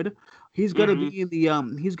so good. Mm-hmm. He's gonna be in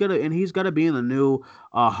the new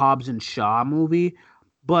Hobbs and Shaw movie,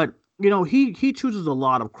 but he chooses a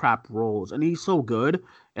lot of crap roles, and he's so good.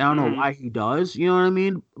 And I don't know Mm-hmm. why he does. You know what I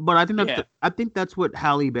mean? But Yeah. I think that's what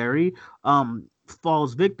Halle Berry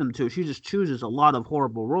falls victim to. She just chooses a lot of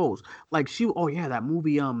horrible roles. Like oh yeah, that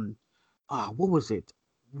movie what was it?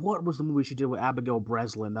 What was the movie she did with Abigail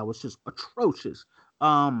Breslin that was just atrocious?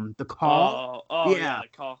 The Call. Oh yeah, Yeah. the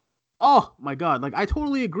call. Oh my God. Like I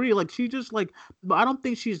totally agree. Like she just like, but I don't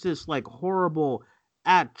think she's this like horrible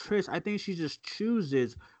actress. I think she just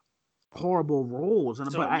chooses horrible roles.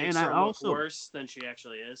 And So but it I and makes I her look also worse than she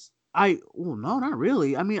actually is. well no not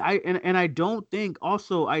really. I mean and I don't think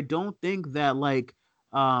that like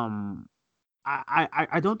um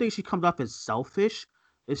I don't think she comes off as selfish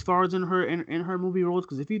as far as in her movie roles.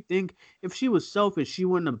 Because if she was selfish, she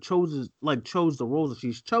wouldn't have chose the roles that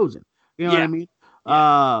she's chosen. You know what I Yeah. mean? Yeah.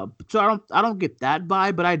 So I don't get that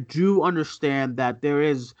vibe, but I do understand that there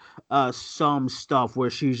is some stuff where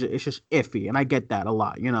it's just iffy, and I get that a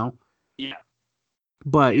lot. Yeah.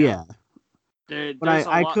 But Yeah. yeah. There's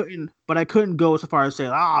a lot. But I couldn't go so far as say,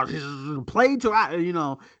 oh, she's played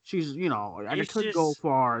to, she's, I It's couldn't go just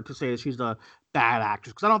far to say that she's a bad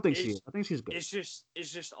actress because I don't think she is. it's I think she's good.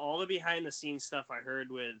 it's just all the behind the scenes stuff I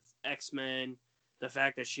heard with X-Men, the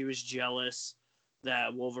fact that she was jealous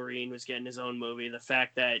that Wolverine was getting his own movie, the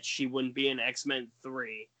fact that she wouldn't be in X-Men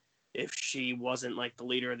 3 if she wasn't like the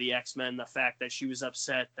leader of the X-Men, the fact that she was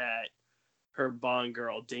upset that her Bond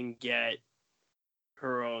girl didn't get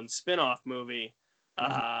her own spin-off movie,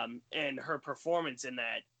 Mhm. and her performance in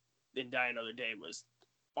that in Die Another Day was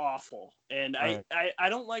awful. And Right, I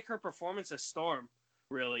don't like her performance as Storm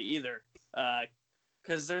really either.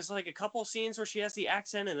 Because there's like a couple scenes where she has the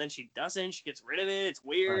accent and then she doesn't. She gets rid of it. It's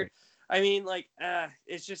weird. right. I mean, like,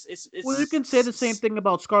 it's just Well, you can say the same thing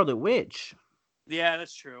about Scarlet Witch. yeah,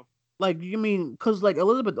 that's true. Like you mean, because like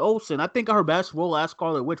Elizabeth Olsen, I think her best role as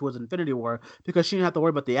Scarlet Witch was Infinity War because she didn't have to worry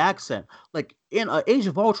about the accent. Like in Age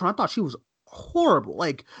of Ultron, I thought she was horrible.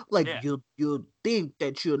 Yeah. You think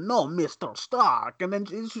that you know Mister Stark, and then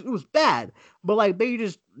it was bad. But like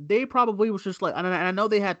they probably was just like, and I know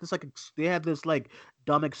they had this like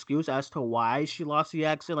dumb excuse as to why she lost the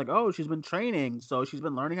accent. Like, oh, she's been training, so she's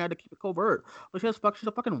been learning how to keep it covert. But she's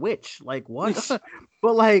a fucking witch. Like what?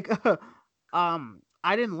 But like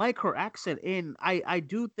I didn't like her accent, and I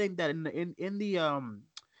do think that in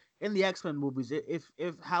the X Men movies, if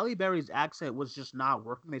Halle Berry's accent was just not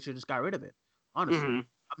working, they should just got rid of it. Honestly, hmm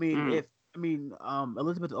I mean, hmm if I mean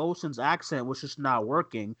Elizabeth Olsen's accent was just not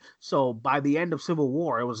working, so by the end of Civil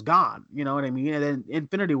War, it was gone. You know what I mean? And then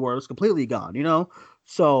Infinity War was completely gone.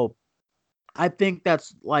 So I think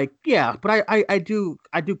that's like yeah, but I do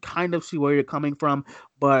kind of see where you're coming from,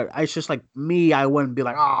 but it's just like me, I wouldn't be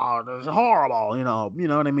like, oh, this is horrible, you know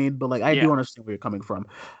what I mean? But like I do Yeah, understand where you're coming from.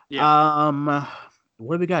 yeah. Um,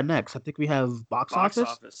 what do we got next? I think we have box Box office.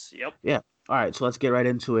 office. Yep. Yeah. All right, so let's get right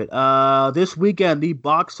into it. This weekend, the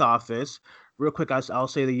box office. Real quick, I'll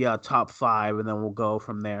say the top five, and then we'll go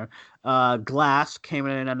from there. Glass came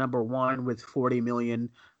in at number one with $40 million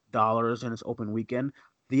in its open weekend.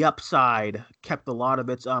 The Upside kept a lot of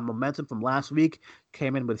its momentum from last week,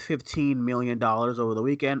 came in with $15 million over the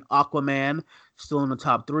weekend. Aquaman, still in the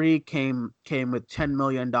top three, came with $10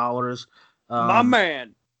 million. My Um,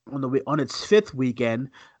 man. on its fifth weekend.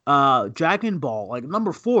 Dragon Ball, like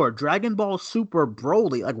number four, Dragon Ball Super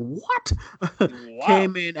Broly, like what? Wow.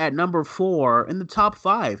 Came in at number four in the top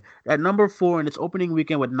five. At number four in its opening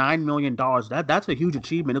weekend with $9 million. That's a huge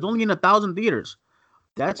achievement. It's only in 1,000 theaters.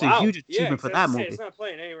 That's a Wow. huge Yeah, achievement because for I was that to say it's movie. not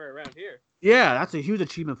playing anywhere around here. Yeah, that's a huge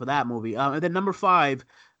achievement for that movie. And then number five,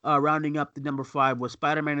 rounding up the number five was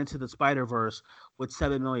Spider-Man Into the Spider-Verse with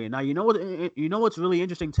 7 million. Now you know what's really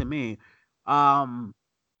interesting to me. Um,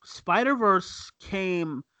 Spider-Verse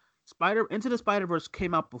came Spider Into the Spider-Verse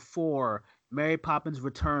came out before Mary Poppins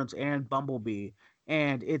Returns and Bumblebee,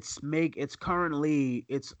 and it's currently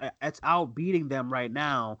it's out beating them right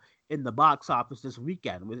now in the box office this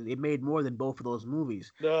weekend. It made more than both of those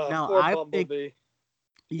movies. Now Poor I think Bumblebee.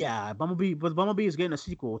 yeah, Bumblebee is getting a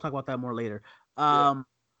sequel. We'll talk about that more later. Yeah.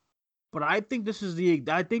 But I think this is the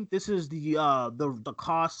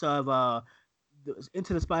cost of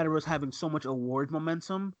Into the Spider Verse having so much award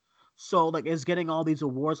momentum. So like it's getting all these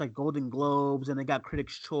awards like Golden Globes and they got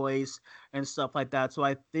Critics' Choice and stuff like that. So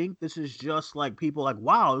I think this is just like people like,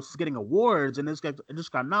 wow, this is getting awards and it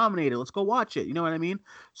just got nominated. Let's go watch it. You know what I mean?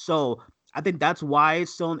 So I think that's why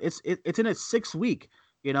it's in its sixth week.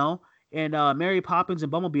 You know, and Mary Poppins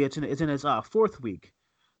and Bumblebee it's in its fourth week.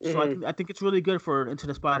 So Hmm. I think it's really good for Into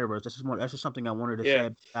the Spider Verse. That's just something I wanted to Yeah. say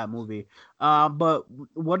about that movie. But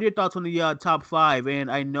what are your thoughts on the top five? And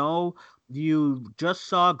I know you just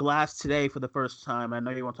saw Glass today for the first time. I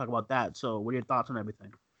know you want to talk about that. So what are your thoughts on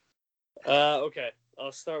everything? Okay.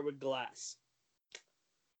 I'll start with Glass.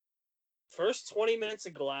 First 20 minutes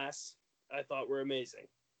of Glass, I thought were amazing.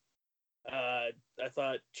 I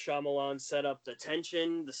thought Shyamalan set up the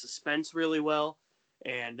tension, the suspense really well,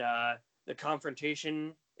 and the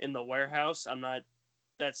confrontation in the warehouse. I'm not.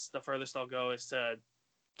 That's the furthest I'll go is to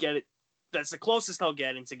get it. That's the closest I'll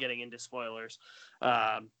get into getting into spoilers.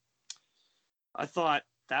 Um, I thought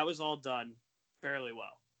that was all done fairly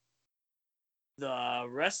well. The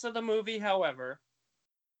rest of the movie, however,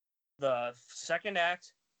 the second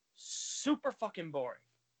act, super fucking boring.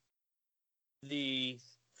 The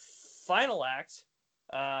final act,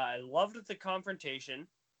 I loved the confrontation.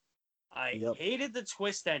 I Yep. hated the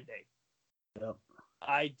twist ending. Yep.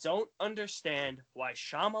 I don't understand why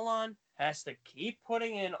Shyamalan has to keep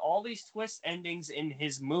putting in all these twist endings in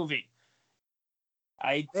his movie.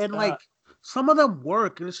 I And like some of them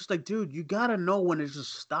work, and it's just like, dude, you gotta know when to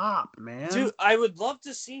just stop, dude, man. I would love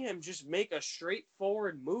to see him just make a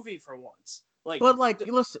straightforward movie for once. Like, But like,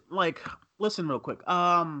 listen real quick.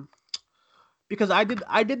 Because I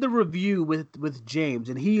did the review with James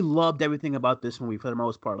and he loved everything about this movie for the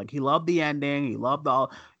most part. Like he loved the ending, he loved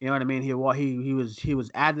all, you know what I mean. He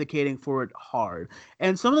was advocating for it hard,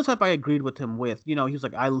 and some of the stuff I agreed with him with. You know, he was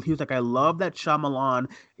like I love that Shyamalan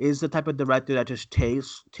is the type of director that just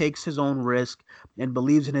takes his own risk and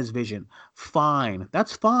believes in his vision. Fine,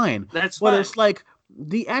 that's fine, that's but fine. it's like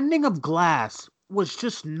the ending of Glass was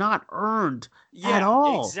just not earned at Yeah,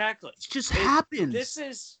 all. exactly. It just It this happens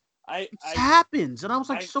is I it just I happens and I was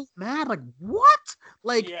like I so mad like what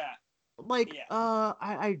like yeah, like yeah.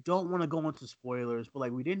 I don't want to go into spoilers but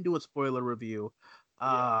like we didn't do a spoiler review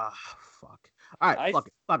Yeah. fuck all right I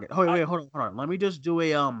fuck it wait I hold on let me just do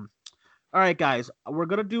a all right guys we're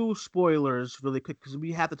gonna do spoilers really quick because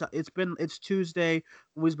we have to talk it's Tuesday,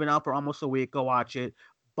 movie's been out for almost a week, go watch it.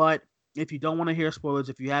 But if you don't want to hear spoilers,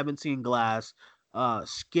 if you haven't seen Glass,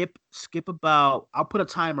 skip about I'll put a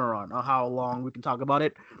timer on how long we can talk about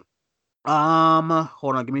it.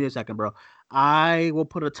 Hold on, give me a second, bro. I will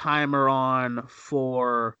put a timer on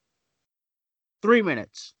for 3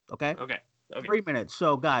 minutes. Okay, okay. Okay. 3 minutes.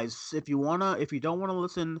 So, guys, if you don't wanna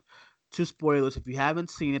listen to spoilers, if you haven't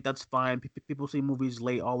seen it, that's fine. People see movies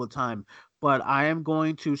late all the time, but I am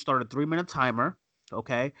going to start a 3 minute timer.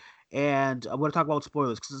 Okay, and I'm gonna talk about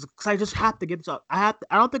spoilers because I just have to get this up. I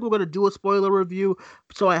don't think we're gonna do a spoiler review,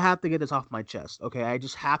 so I have to get this off my chest. Okay, I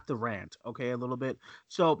just have to rant. Okay, a little bit.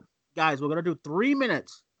 So, guys, we're gonna do 3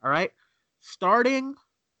 minutes. All right, starting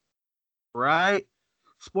right.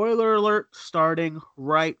 Spoiler alert, starting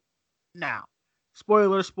right Now,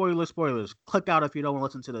 spoilers, spoilers, spoilers. Click out if you don't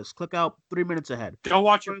want to listen to this. Click out 3 minutes ahead. Don't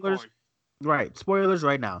watch your Spoilers, porn. right? Spoilers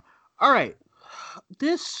right now. All right,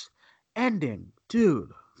 this ending, dude.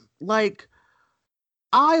 Like,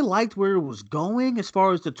 I liked where it was going as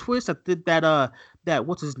far as the twist. I did that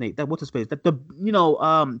what's his name? That what's his face? That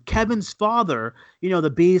the Kevin's father,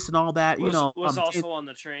 the beast and all that. Was also on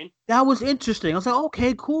the train. That was interesting. I was like,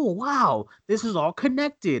 okay, cool, wow, this is all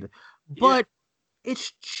connected. Yeah. But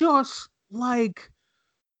it's just like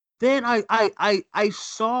then I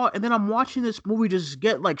saw, and then I'm watching this movie just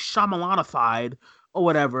get like Shyamalanified or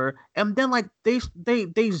whatever, and then like they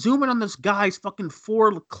zoom in on this guy's fucking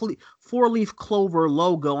four leaf clover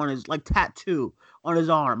logo on his like tattoo on his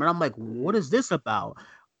arm, and I'm like, what Mhm. is this about?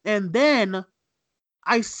 And then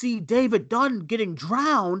I see David Dunn getting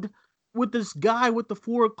drowned with this guy with the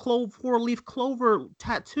four leaf clover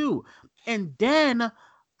tattoo, and then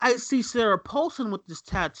I see Sarah Paulson with this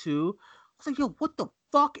tattoo. I was like, yo, what the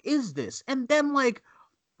fuck is this? And then like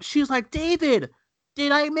she's like, David,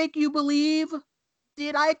 did I make you believe?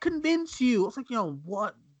 Did I convince you? I was like,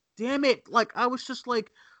 what? Damn it! Like I was just like,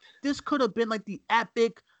 this could have been like the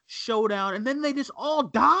epic showdown, and then they just all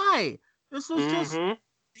die. This was just Mhm.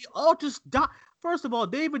 they all just die. First of all,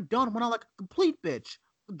 David Dunn went out like a complete bitch,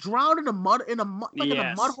 drowned in a mud like in a mud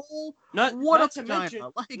Yes. hole. Not What a not to vagina!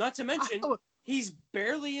 mention Like, not to I, mention he's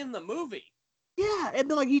barely in the movie. yeah, and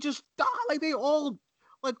then like he just died. Like they all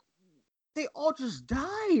just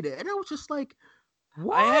died, and I was just like, I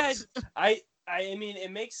what? had I mean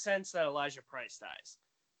it makes sense that Elijah Price dies.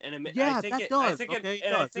 And I Yeah, think that it I does. think it Okay, it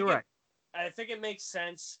and does. You're right. I think it makes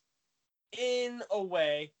sense in a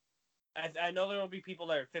way. I know there will be people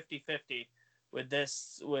that are 50-50 with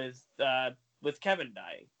this with Kevin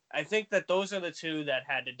dying. I think that those are the two that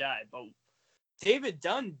had to die, but David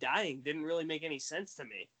Dunn dying didn't really make any sense to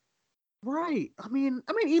me. Right. I mean,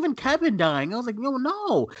 even Kevin dying. I was like,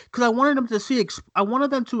 no, because I wanted them to I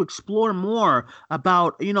wanted them to explore more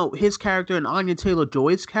about his character and Anya Taylor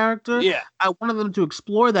Joy's character. Yeah. I wanted them to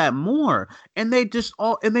explore that more, and they just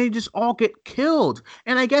all get killed.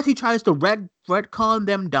 And I guess he tries to retcon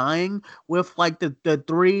them dying with like the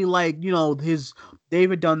three like his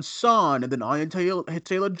David Dunn's son, and then Anya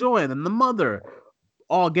Taylor Joy, and then the mother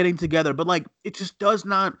all getting together, but like it just does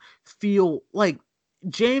not feel like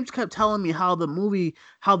James kept telling me how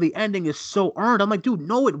the ending is so earned. I'm like, dude,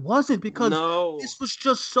 no, it wasn't because No. this was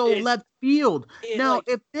just so It left field. it Now,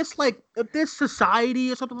 like if this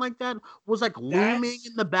society or something like that was like looming that's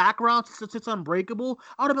in the background since it's unbreakable,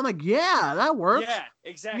 I would have been like, yeah, that works, yeah,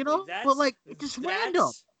 exactly. But like it's just random.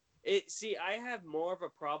 That's it. See, I have more of a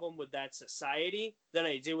problem with that society than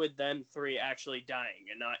I do with them three actually dying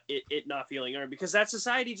and not it not feeling earned because that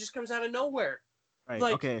society just comes out of nowhere. Right.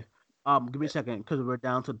 Like Okay. Give me a second because we're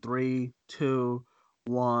down to three, two,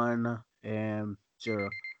 one, and zero.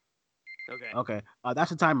 okay, Okay. That's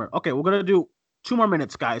the timer. Okay, we're gonna do 2 more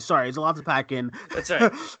minutes, guys. Sorry, it's a lot to pack in. that's all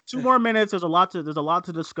right. 2 more minutes. There's a lot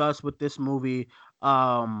to discuss with this movie.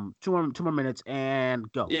 Two more minutes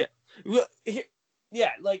and go. Yeah. Well,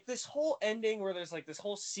 yeah, like this whole ending where there's like this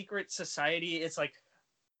whole secret society, it's like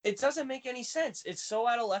it doesn't make any sense. It's so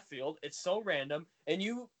out of left field. It's so random. And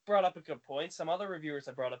you brought up a good point. Some other reviewers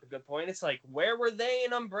have brought up a good point. It's like, where were they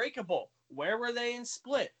in Unbreakable? Where were they in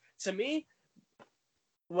Split? To me,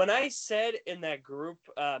 when I said in that group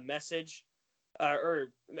message, or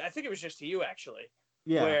I think it was just to you actually,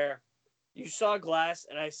 Yeah. where you saw Glass,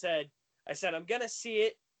 and I said I'm gonna see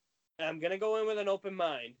it, and I'm gonna go in with an open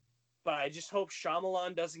mind, but I just hope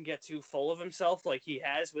Shyamalan doesn't get too full of himself like he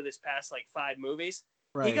has with his past like 5 movies.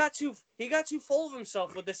 Right. He got too full of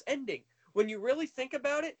himself with this ending. When you really think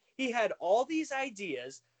about it, he had all these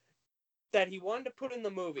ideas that he wanted to put in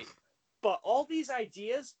the movie. But all these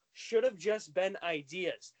ideas should have just been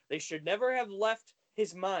ideas. They should never have left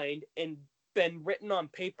his mind and been written on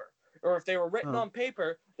paper. Or if they were written Uh, on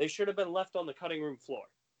paper, they should have been left on the cutting room floor.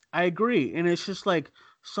 I agree, and it's just like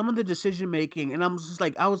some of the decision making, and I was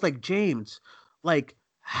like, James, like,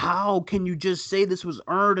 how can you just say this was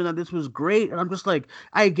earned and that this was great? And I'm just like,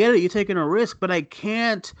 I get it, you're taking a risk, but I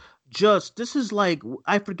can't just. This is like,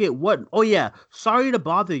 I forget what. Oh yeah, sorry to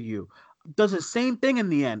bother you. Does the same thing in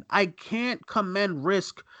the end. I can't commend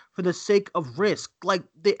risk for the sake of risk. Like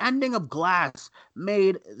the ending of Glass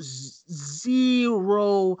made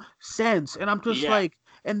zero sense, and I'm just Yeah. like,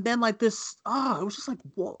 and then like this, it was just like,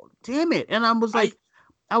 whoa, damn it. And I was I like,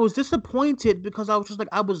 I was disappointed because I was just like,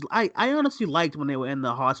 I honestly liked when they were in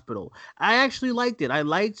the hospital. I actually liked it. I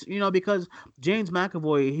liked, because James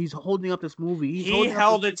McAvoy, he's holding up this movie. He's he holding up this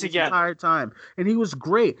held it movie this together. entire time, and he was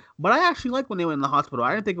great. But I actually liked when they were in the hospital.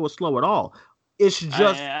 I didn't think it was slow at all. It's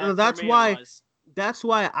just For that's me it why was. that's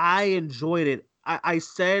why I enjoyed it. I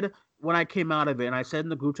said when I came out of it, and I said in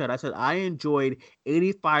the group chat, I said I enjoyed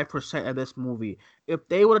 85% of this movie. If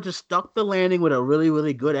they would have just stuck the landing with a really,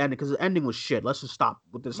 really good ending, because the ending was shit. Let's just stop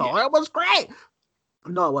with this all. Yeah. It was great.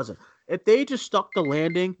 No, it wasn't. If they just stuck the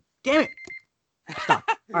landing, damn it, stop.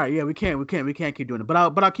 All right, yeah, we can't keep doing it. But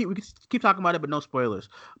I'll keep we can keep talking about it, but no spoilers.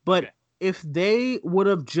 But Okay. if they would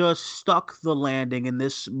have just stuck the landing in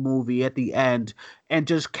this movie at the end and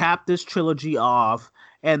just capped this trilogy off,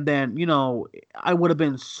 and then I would have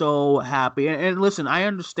been so happy. And listen, I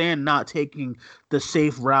understand not taking the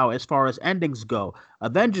safe route as far as endings go.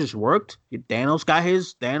 Avengers worked. Thanos, got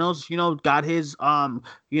his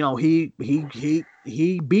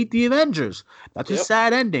he beat the Avengers. That's a Yep.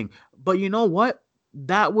 sad ending. But you know what?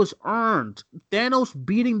 That was earned. Thanos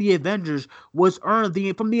beating the Avengers was earned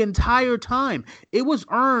from the entire time. It was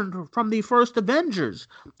earned from the first Avengers,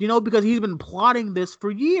 because he's been plotting this for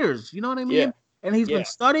years. You know what I Yeah. mean? And he's been Yeah.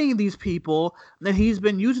 studying these people, and he's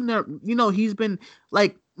been using he's been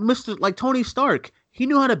like Tony Stark. He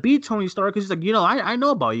knew how to beat Tony Stark because he's like, I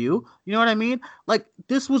know about you. You know what I mean? Like,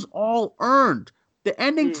 this was all earned. The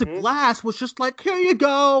ending to Mm-hmm. Glass was just like, here you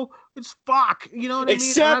go. It's fuck. You know what I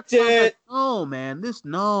mean? And that's Accept why I'm like, it. oh man,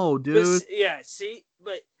 no, But dude. yeah, see,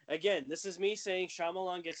 but again, this is me saying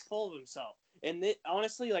Shyamalan gets full of himself. And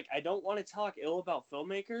honestly, like, I don't want to talk ill about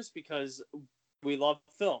filmmakers because we love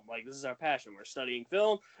film. Like, this is our passion. We're studying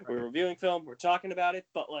film, we're Right. reviewing film, we're talking about it.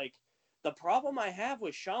 But like, the problem I have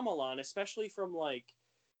with Shyamalan, especially from like,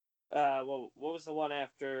 well, what was the one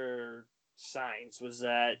after Signs? Was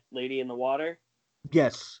that Lady in the Water?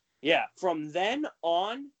 Yes. Yeah, from then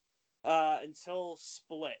on until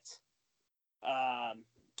Split, um,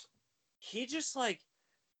 he just like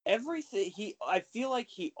everything he I feel like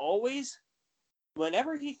he always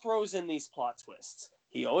whenever he throws in these plot twists,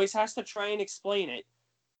 he always has to try and explain it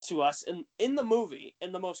to us in the movie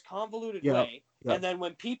in the most convoluted Yep. way. Yep. And then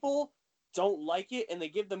when people don't like it and they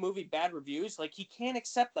give the movie bad reviews, like he can't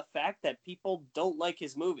accept the fact that people don't like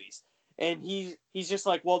his movies. And he's just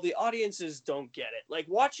like, well, the audiences don't get it. Like,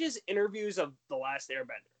 watch his interviews of The Last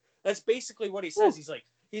Airbender. That's basically what he says. Whew.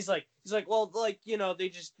 He's like, well, like,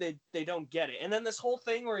 they don't get it. And then this whole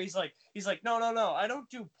thing where he's like, no, no, no, I don't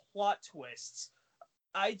do plot twists.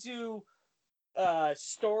 I do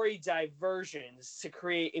story diversions to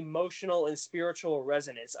create emotional and spiritual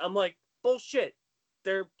resonance. I'm like, bullshit.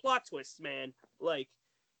 They're plot twists, man. Like,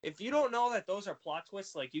 if you don't know that those are plot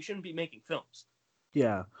twists, like, you shouldn't be making films.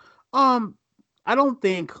 Yeah. Um, I don't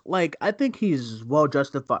think I think he's well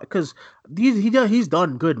justified because he's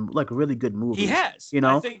done good really good He movies. has. You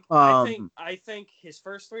I know. think. I think. I think his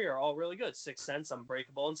first three are all really good. Sixth Sense,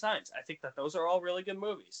 Unbreakable, and Signs. I think that those are all really good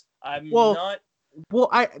movies. I'm Well, not.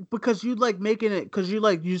 I because you like making it because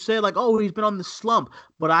you say like, oh, he's been on the slump,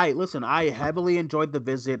 but I listen, I heavily enjoyed The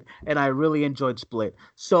Visit and I really enjoyed Split,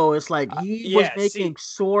 so it's like he was Yeah. making See,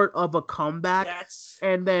 sort of a comeback, that's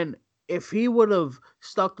and then if he would have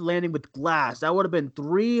stuck the landing with Glass, that would have been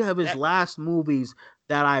three of his that. last movies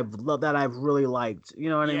that I've really liked. You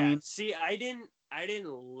know what I Yeah. mean? See, I didn't. I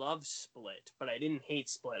didn't love Split, but I didn't hate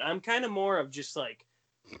Split. I'm kind of more of just like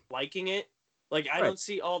liking it. Like, I Right. don't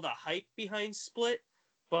see all the hype behind Split,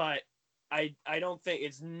 but I don't think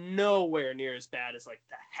it's nowhere near as bad as like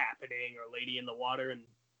The Happening or Lady in the Water and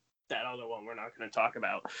that other one we're not going to talk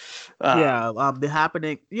about. Yeah. The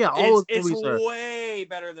Happening. Yeah. All It's those it's movies are. way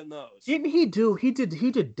better than those. Didn't he do? He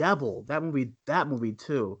did Devil that movie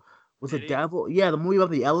too. Was Did it he? Devil? Yeah, the movie about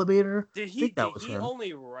the elevator. Did I he? think Did that was he him.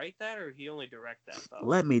 only write that, or he only direct that though?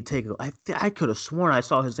 Let me take a. I could have sworn I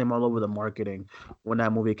saw his name all over the marketing when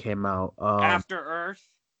that movie came out. After Earth.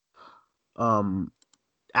 Um,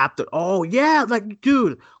 after. Oh yeah, like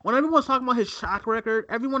dude, when everyone's talking about his track record,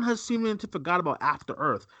 everyone has seemed to forgot about After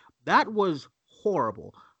Earth. That was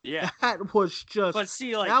horrible. Yeah, That was just. but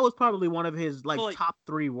see, like, That was probably one of his but like, top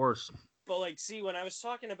three worst. see, when I was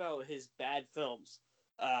talking about his bad films,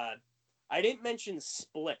 uh, I didn't mention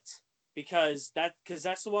Split because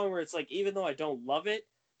that's the one where it's like, even though I don't love it,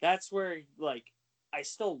 that's where like I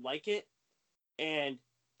still like it, and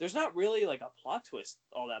there's not really like a plot twist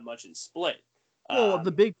all that much in Split. Well,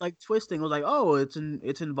 the Um, big twisting was like, oh, it's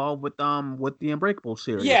involved with the Unbreakable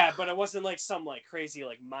series. yeah, but it wasn't like some like crazy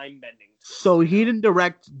like mind bending twist, So you he know? didn't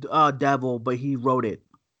direct Devil, but he wrote it,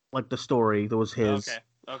 like the story that was his. Okay,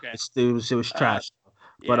 okay, It was uh, trash.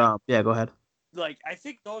 But yeah, yeah, go ahead. like I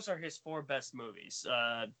think those are his four best movies.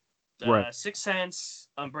 Right. Sixth Sense,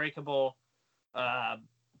 Unbreakable, uh,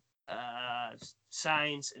 uh,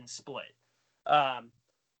 Signs, and Split. Um,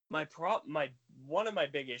 my one of my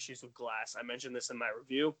big issues with Glass, I mentioned this in my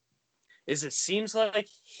review, is it seems like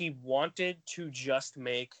he wanted to just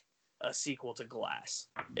make a sequel to Glass.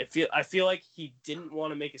 I feel like he didn't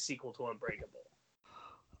want to make a sequel to Unbreakable.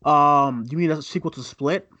 You mean a sequel to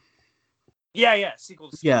Split? Yeah, sequel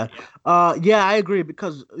to Yeah. Split. Yeah. Yeah, I agree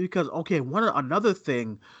because okay, another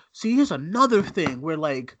thing. See, here's another thing where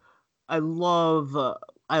like I love uh,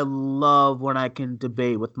 I love when I can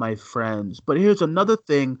debate with my friends. But here's Mhm. another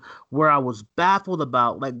thing where I was baffled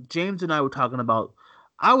about. Like James and I were talking about.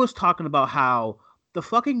 I was talking about how the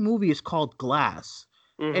fucking movie is called Glass.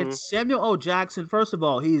 Mhm. It's Samuel O. Jackson. First of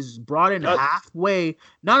all, he's brought in Uh, halfway.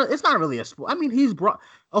 Not it's not really a spoil. I mean, he's brought.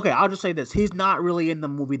 Okay, I'll just say this: he's not really in the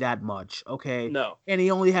movie that much. Okay, no. and he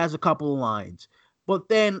only has a couple of lines. But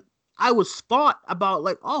then I was thought about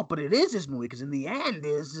like, oh, but it is this movie because in the end,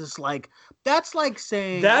 it's just like that's like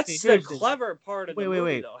saying, okay, That's the here's this. clever part of the movie,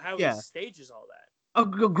 Wait. though, how he Yeah, stages all that.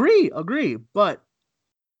 agree. But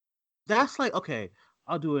that's like, okay,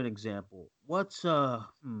 I'll do an example.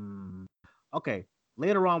 Okay,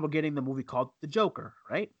 later on, we're getting the movie called The Joker,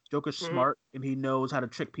 right? Joker's Mhm. smart and he knows how to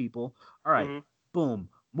trick people. All right, Mhm. boom.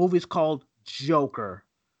 Movie's called Joker.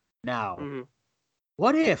 Now, Mhm.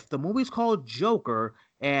 what if the movie's called Joker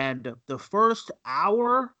and the first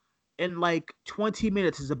hour and like 20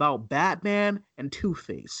 minutes is about Batman and Two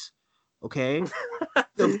Face? Okay?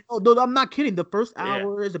 No, I'm not kidding. The first yeah.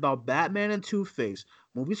 hour is about Batman and Two Face.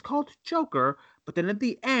 Movie's called Joker, but then at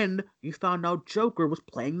the end, you found out Joker was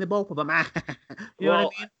playing the both of them. You know what I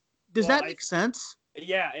Well, mean? Does well, that make sense?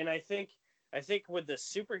 yeah, and I think with the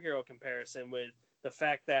superhero comparison, with the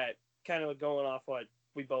fact that kind of going off what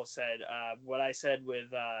we both said, what I said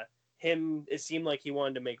with him, it seemed like he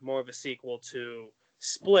wanted to make more of a sequel to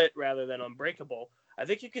Split rather than Unbreakable. I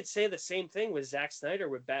think you could say the same thing with Zack Snyder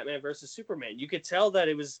with Batman versus Superman. You could tell that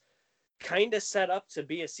it was kind of set up to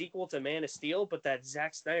be a sequel to Man of Steel, but that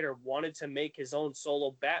Zack Snyder wanted to make his own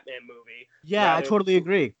solo Batman movie Yeah, I rather totally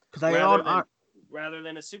agree. Because rather than rather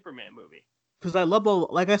than a Superman movie. I love all,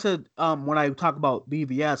 like I said, when I talk about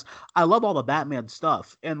BVS, I love all the Batman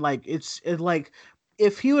stuff, and like it's like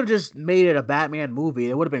if he would have just made it a Batman movie,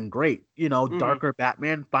 it would have been great. You know, Mm-hmm. darker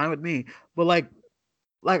Batman, fine with me. But like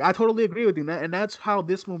I totally agree with you, and that's how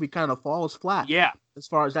this movie kind of falls flat Yeah, as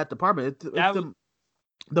far as that department. It's that was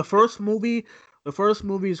the th- first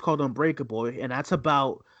movie, is called Unbreakable, and that's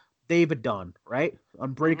about David Dunn, right?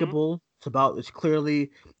 mm-hmm, Unbreakable.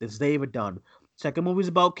 It's David Dunn. Second movie is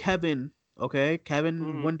about Kevin. Okay, Kevin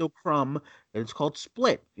mm-hmm, Wendell Crumb, and it's called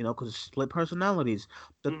Split. You know, because split personalities.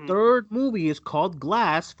 The mm-hmm. third movie is called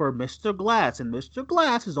Glass for Mr. Glass, and Mr.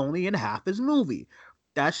 Glass is only in half his movie.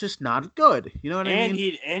 That's just not good. You know what I And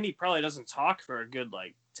mean? he probably doesn't talk for a good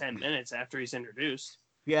like 10 minutes after he's introduced.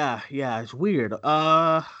 Yeah, it's weird.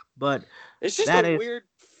 But It's just a that is weird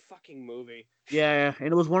fucking movie. Yeah, and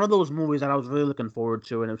it was one of those movies that I was really looking forward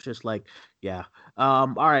to, and it was just like, yeah. All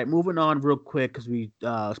right, moving on real quick because we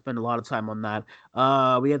spend a lot of time on that.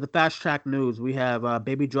 We have the fast track news. We have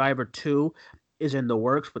Baby Driver 2 is in the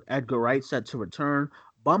works, with Edgar Wright set to return.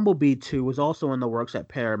 Bumblebee 2 is also in the works at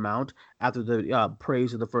Paramount after the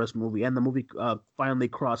praise of the first movie, and the movie finally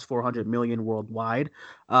crossed 400 million worldwide.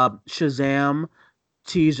 Shazam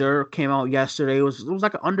teaser came out yesterday. It was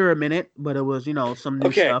like under a minute, but it was some new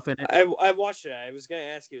Okay, stuff in it. I watched it. I was gonna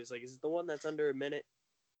ask you. It's like, is it the one that's under a minute?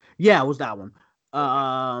 Yeah, it was that one. Okay.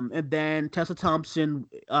 And then Tessa Thompson,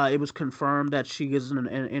 it was confirmed that she is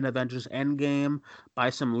in Avengers Endgame by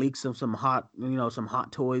some leaks of some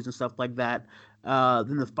hot toys and stuff like that.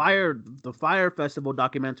 Then the Fire Festival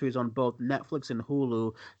documentaries on both Netflix and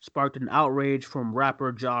Hulu sparked an outrage from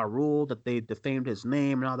rapper Ja Rule that they defamed his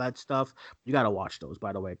name and all that stuff. You gotta watch those,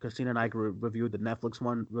 by the way. Christina and I reviewed the Netflix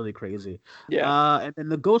one, really crazy. Yeah, And then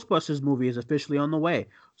the Ghostbusters movie is officially on the way.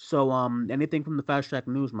 So, anything from the Fast Track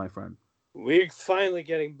News, my friend? we're finally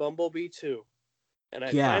getting Bumblebee 2. And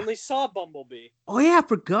I Yeah. finally saw Bumblebee. Oh yeah, I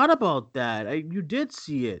forgot about that. You did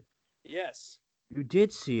see it. Yes. You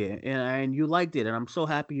did see it, and you liked it, and I'm so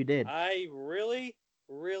happy you did. I really,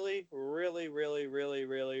 really, really, really, really,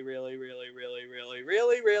 really, really, really, really, really,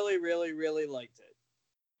 really, really, really, really liked it.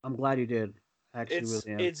 I'm glad you did. I actually It's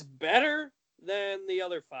really am. it's better than the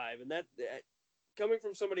other five, and that coming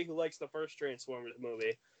from somebody who likes the first Transformers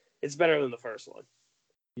movie, it's better than the first one.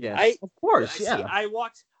 I Yes, of I course. see. Yeah. I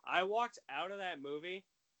walked out of that movie.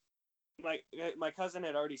 My cousin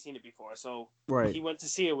had already seen it before, so Right. he went to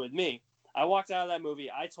see it with me. I walked out of that movie.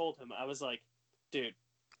 I told him, I was like, dude,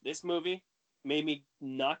 this movie made me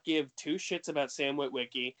not give two shits about Sam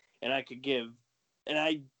Witwicky, and and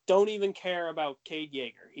I don't even care about Cade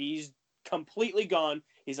Yeager. He's completely gone.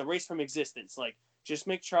 He's erased from existence. Like, just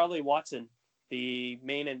make Charlie Watson the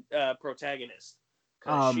main protagonist,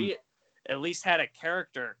 because Um. she at least had a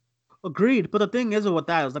character. Agreed. But the thing is with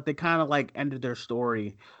that is like they kind of like ended their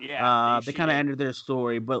story. Yeah, They she kind of did. ended their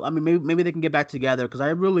story. But I mean, maybe they can get back together because I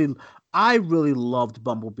really loved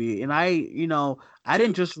Bumblebee, and I didn't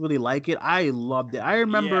Dude, just really like it. I loved it. I yeah.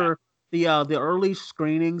 remember the early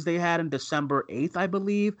screenings they had in December 8th, I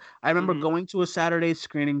believe. I remember Hmm. going to a Saturday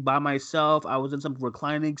screening by myself. I was in some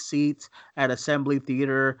reclining seats at Assembly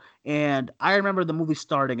Theater, and I remember the movie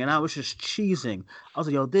starting, and I was just cheesing. I was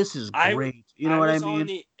like, "Yo, this is I great." You know I what I was on mean?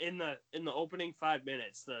 the in the opening 5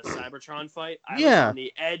 minutes, the Cybertron fight. I was Yeah, on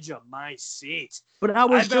the edge of my seat. but I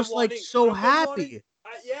was I've been just like wanting. so I've been wanting. happy.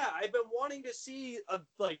 Yeah, I've been wanting to see a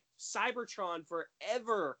like Cybertron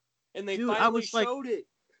forever, and they Dude, finally showed it.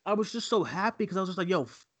 I was just so happy because I was just like, yo,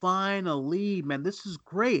 finally, man, this is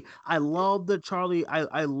great. I love the Charlie.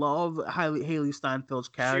 I love Haley Steinfeld's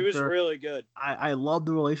She was character. really good. I love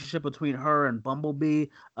the relationship between her and Bumblebee.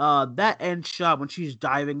 That end shot when she's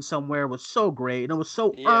diving somewhere was so great, and it was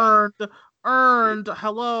so Yeah. earned. Earned,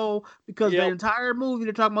 hello, because the Yep. entire movie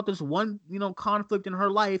they're talking about this one, conflict in her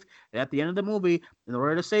life. And at the end of the movie, in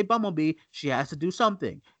order to save Bumblebee, she has to do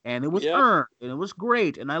something, and it was Yep. earned, and it was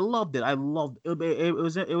great, and I loved it. I loved it. It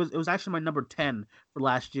was actually my number 10 for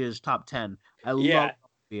last year's top 10. I love Yeah.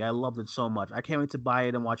 Bumblebee. I loved it so much. I can't wait to buy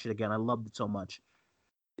it and watch it again. I loved it so much.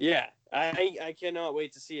 Yeah. I cannot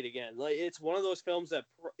wait to see it again. Like it's one of those films that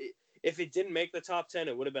if it didn't make the top 10,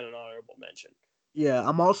 it would have been an honorable mention.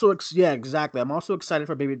 Yeah, yeah, exactly. I'm also excited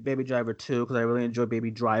for Baby Driver 2 because I really enjoy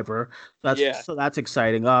Baby Driver. Yeah. So that's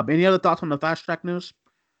exciting. Any other thoughts on the fast track news?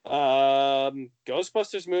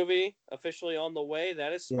 Ghostbusters movie officially on the way.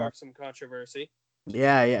 That has Yeah. sparked some controversy.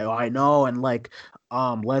 Yeah, yeah, I know. And like,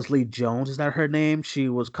 Leslie Jones, is that her name? She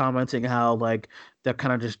was commenting how like they're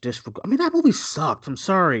kind of just disregard. I mean, that movie sucked. I'm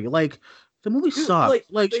sorry. Like, the movie Dude, sucked. like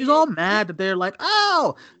Like, she's they, all mad that they're like,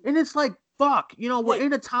 oh, and it's like, fuck. We're like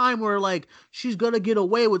in a time where like she's gonna get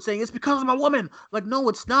away with saying it's because I'm a woman. Like, no,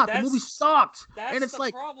 it's not. The movie that's sucked. And that's it's the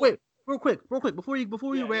like, problem. wait, real quick, before you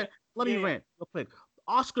Yeah, yeah, rant, let me yeah, yeah. rant real quick.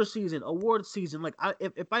 Oscar season, award season. Like,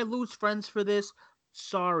 if I lose friends for this,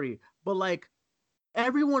 sorry, but like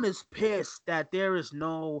everyone is pissed that there is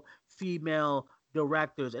no female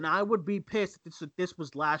directors, and I would be pissed if this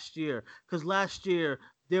was last year, because last year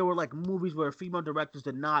there were like movies where female directors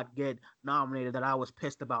did not get nominated that I was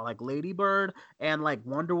pissed about, like Lady Bird and like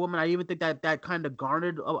Wonder Woman. I even think that kind of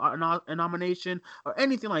garnered a nomination or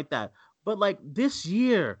anything like that. But like this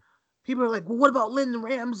year, people are like, well, what about Lynn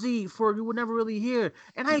Ramsey for You Would Never Really Hear?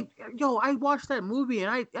 And I watched that movie and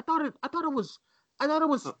I thought it was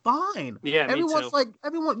fine. Yeah, me Everyone's too. like,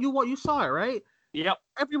 you saw it, right? Yep.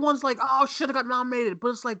 Everyone's like, oh, should have got nominated, but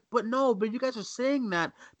it's like, but no, but you guys are saying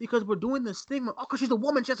that because we're doing this thing. Oh, because she's a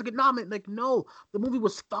woman, she has to get nominated. Like, no, the movie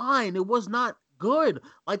was fine. It was not good,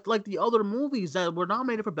 like the other movies that were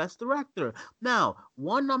nominated for best director. Now,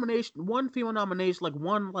 one nomination, one female nomination, like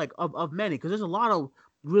one like of many, because there's a lot of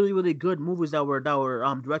really good movies that were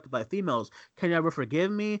directed by females. Can You Ever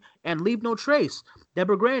Forgive Me and Leave No Trace,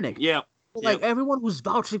 Deborah Granick. Yep. Like Yep. everyone who's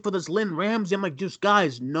vouching for this Lynn Ramsey, I'm like, just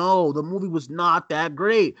guys, no, the movie was not that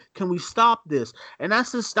great. Can we stop this? And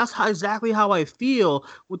exactly how I feel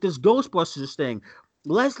with this Ghostbusters thing.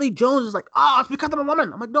 Leslie Jones is like, oh, it's because I'm a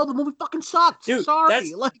woman. I'm like, no, the movie fucking sucked. Dude,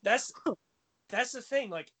 Sorry. Like, that's that's the thing.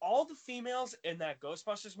 Like all the females in that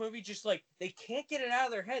Ghostbusters movie, just like they can't get it out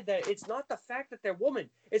of their head that it's not the fact that they're women.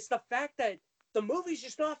 It's the fact that the movie's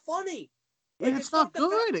just not funny. and Like it's it's not not the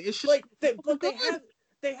fact. good. It's just Like not they, fucking but good.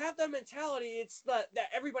 they have that mentality. It's that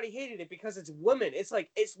everybody hated it because it's women. It's like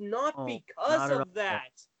it's not Oh, because not at of all.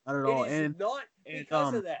 that. Not at It all. is And not and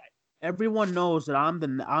because of that. everyone knows that I'm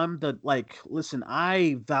the like listen,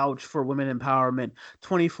 I vouch for women empowerment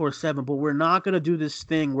 24/7, but we're not going to do this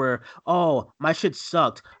thing where oh, my shit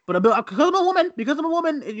sucked. But because I'm a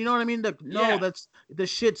woman, you know what I mean? No, Yeah. that's the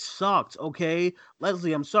shit sucked, okay?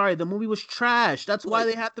 Leslie, I'm sorry. The movie was trash. That's why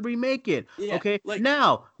Like they have to remake it. yeah. Okay? Like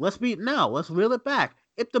Let's reel it back.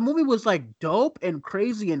 If the movie was like dope and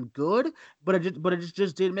crazy and good, but it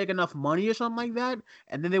just didn't make enough money or something like that,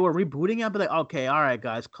 and then they were rebooting it, I'd be like, okay, all right,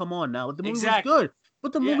 guys, come on now. Like, the movie was exactly. good,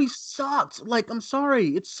 but the Yeah. movie sucked. Like, I'm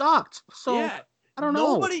sorry, it sucked. So Yeah. I don't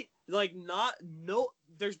know. Nobody like not no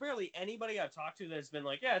there's barely anybody I've talked to that's been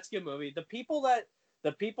like, yeah, it's a good movie. The people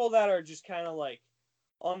that are just kind of like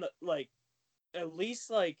on the like at least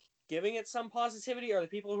like giving it some positivity are the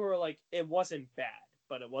people who are like it wasn't bad,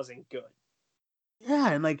 but it wasn't good.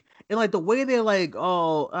 Yeah, and like the way they like,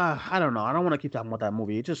 oh, I don't know. I don't want to keep talking about that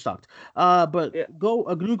movie. It just sucked. But Yeah. go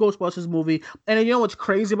a new Ghostbusters movie, and you know what's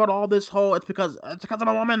crazy about all this whole? It's because I'm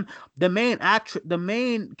a woman. The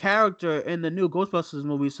main character in the new Ghostbusters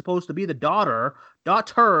movie is supposed to be the daughter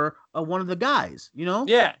of one of the guys.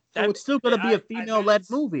 Yeah, So that it's still gonna be a I bet female-led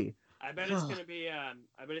movie. I bet it's gonna be. I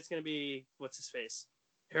bet it's gonna be what's his face,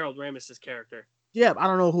 Harold Ramis's character. Yeah, I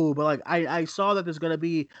don't know who, but like I saw that there's gonna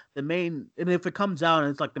be the main, and if it comes out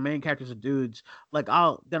and it's like the main characters are dudes, like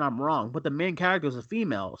I'll then I'm wrong. But the main character is a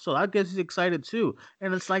female, so that gets you excited too.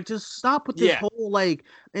 And it's like just stop with this Yeah, whole like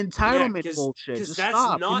yeah, entitlement bullshit. because Just that's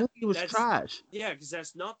stop. The not movie was that's trash. yeah, because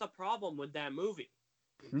that's not the problem with that movie.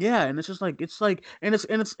 Yeah, and it's like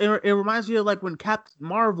it reminds me of like when Captain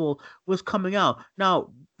Marvel was coming out.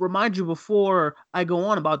 Now, remind you before I go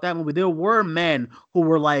on about that movie, there were men who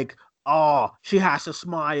were like, "Oh, she has to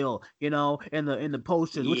smile," in the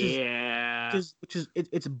posters, which is which Yeah, is which is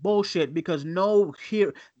it's bullshit because no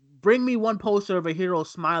here bring me one poster of a hero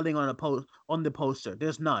smiling on the poster.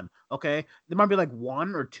 There's none. Okay, there might be like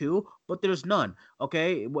one or two, but there's none.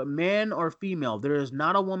 Okay, what man or female, there is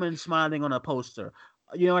not a woman smiling on a poster.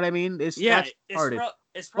 You know what I mean? yeah. That's retarded.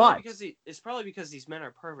 It's probably But because these men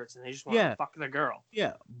are perverts and they just want to yeah, fuck the girl.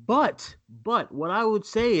 yeah. But what I would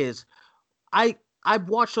say is I I've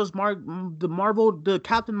watched the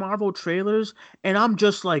Captain Marvel trailers, and I'm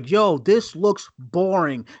just like, yo, this looks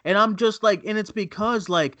boring, and I'm just like, and it's because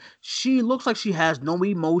like she looks like she has no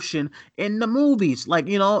emotion in the movies, like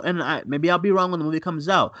and maybe I'll be wrong when the movie comes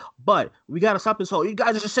out, but we gotta stop this whole. You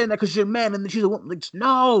guys are just saying that because you're men, and she's a woman. Like,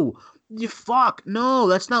 no, you fuck, no,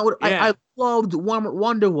 that's not what I Yeah. loved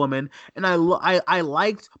Wonder Woman, and I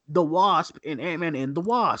liked the Wasp in Ant-Man and the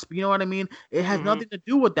Wasp. You know what I mean? It has Mm-hmm. nothing to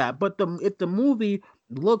do with that. But the if the movie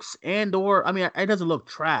looks and or I mean it doesn't look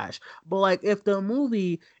trash, but like if the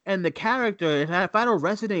movie and the character if I don't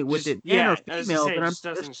resonate with Just it, man or yeah. I was just female, saying, then it I'm just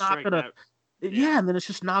it's doesn't not strike gonna that. Yeah. yeah, then it's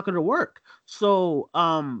just not gonna work. So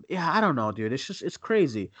yeah, I don't know, dude. It's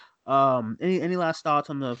crazy. Any last thoughts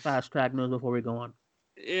on the fast track news before we go on?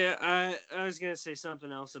 Yeah, I was gonna say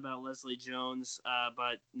something else about Leslie Jones,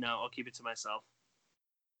 but no, I'll keep it to myself.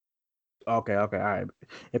 Okay, all right.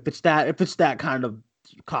 If it's that kind of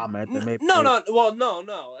comment, then No, maybe. no, well,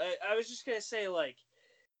 no. I was just gonna say like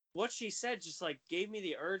what she said just like gave me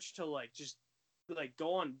the urge to like just like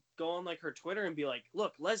go on like her Twitter and be like,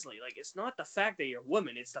 look, Leslie, like it's not the fact that you're a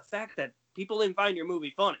woman, it's the fact that people didn't find your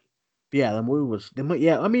movie funny. Yeah,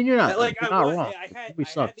 yeah. I mean, you're not Like you're I not want, wrong. The movie I had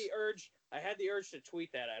sucks. the urge, to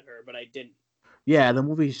tweet that at her, but I didn't. Yeah, the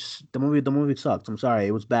movie sucks. I'm sorry,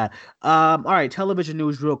 it was bad. All right, television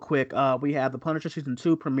news real quick. We have The Punisher season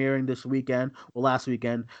 2 premiering this weekend, well last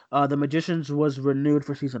weekend. The Magicians was renewed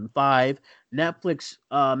for season 5. Netflix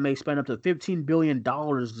may spend up to $15 billion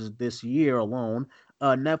this year alone.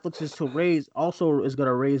 Netflix is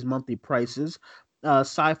gonna raise monthly prices.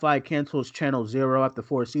 Sci-Fi cancels Channel Zero after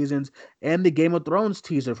 4 seasons, and the Game of Thrones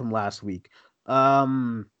teaser from last week.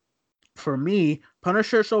 Um for me,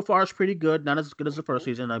 Punisher so far is pretty good. Not as good as the first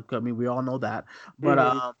season. I mean, we all know that. But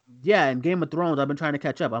Mm-hmm. yeah, in Game of Thrones, I've been trying to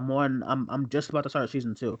catch up. I'm just about to start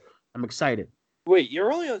season 2. I'm excited, Wait,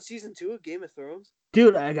 you're only on season 2 of Game of Thrones?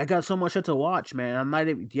 dude. I got so much shit to watch, man. I might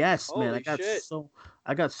even yes, man. Holy shit!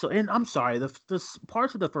 And I'm sorry. The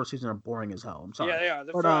parts of the first season are boring as hell. I'm sorry, Yeah.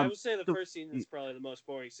 but I would say the the first season is probably the most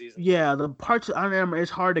boring season. yeah, the parts I mean,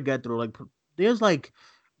 it's hard to get through. There's like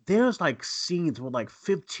there's like scenes with like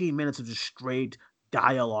 15 minutes of just straight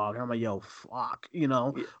dialogue. And I'm like, yo, fuck, Yeah.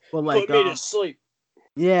 But Put like, me to sleep.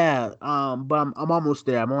 yeah, but I'm almost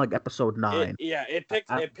there. I'm on like episode It 9 yeah.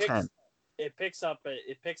 out of 10. It picks up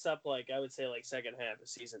like I would say like second half of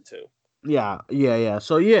season 2. Yeah.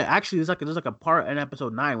 So yeah, actually, there's like a part in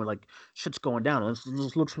episode 9 where like shit's going down.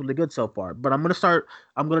 This looks really good so far. But I'm gonna start.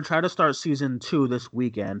 I'm gonna try to start season 2 this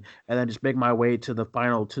weekend, and then just make my way to the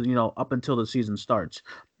final to up until the season starts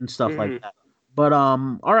and stuff like Mm-hmm. that. But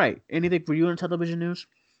all right. Anything for you in television news?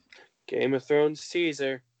 Game of Thrones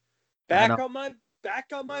teaser. I know, Back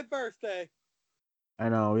on my birthday. I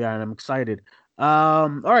know. Yeah, and I'm excited. All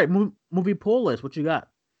right. Movie poll list. What you got?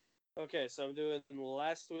 Okay, so I'm doing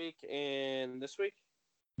last week and this week.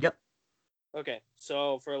 Yep. Okay,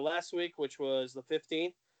 so for last week, which was the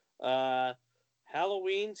 15th, uh,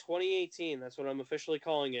 Halloween 2018. That's what I'm officially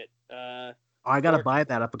calling it. Oh, I gotta Four, buy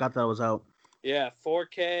that. I forgot that was out. yeah,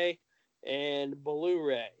 4K and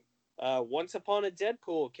Blu-ray. Once Upon a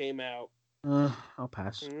Deadpool came out. I'll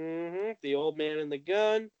pass. The Old Man and the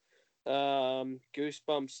Gun.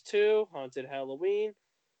 Goosebumps 2, Haunted Halloween.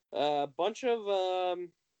 Bunch of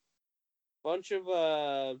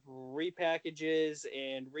repackages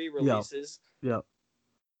and Yep. re-releases. Yep.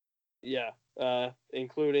 Yeah,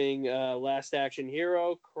 including Last Action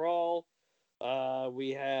Hero, Crawl.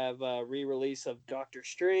 We have a re-release of Doctor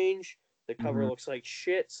Strange. The cover Hmm. looks like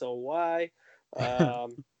shit, so why?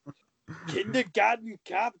 Um, Kindergarten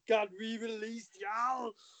Cop got re-released,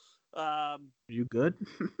 y'all. You good?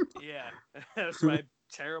 Yeah, that's my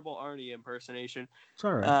terrible Arnie impersonation. It's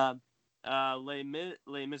all right. Um, Les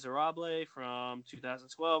Miserables from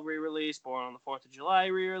 2012 re-release, Born on the 4th of July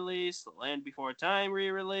re-release, The Land Before Time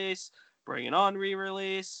re-release, Bring It On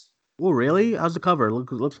re-release. Oh, really? How's the cover?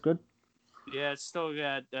 Looks good. Yeah, it's still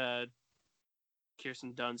got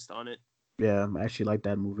Kirsten Dunst on it. Yeah, I actually like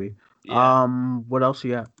that movie. Yeah. What else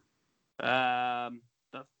you got?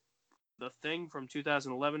 The Thing from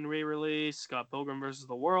 2011 re-release, Scott Pilgrim vs.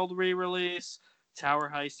 the World re-release,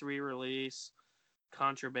 Tower Heist re-release,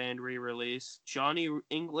 Contraband re-release, Johnny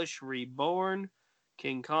English Reborn,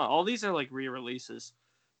 King Kong. All these are like re-releases,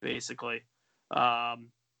 basically. Um,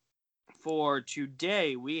 for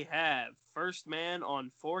today, we have First Man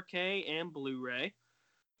on 4K and Blu-ray.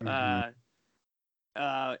 Hmm.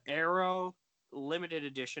 Uh, Arrow limited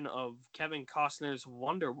edition of Kevin Costner's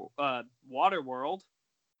Waterworld.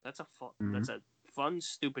 Hmm. That's a fun,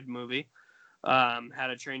 stupid movie. How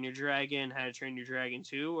to Train Your Dragon, How to Train Your Dragon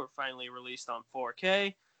 2 were finally released on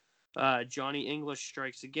 4K. Johnny English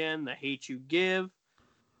Strikes Again, The Hate You Give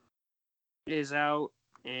is out,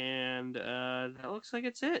 and that looks like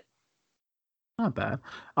it's it. Not bad.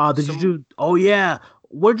 Did you Some do? Oh yeah.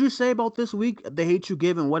 What did you say about this week? The Hate You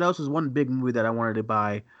Give, and what else is one big movie that I wanted to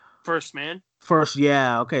buy? First Man, First,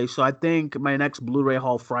 yeah, okay. So I think my next Blu-ray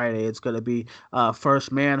haul Friday, it's gonna be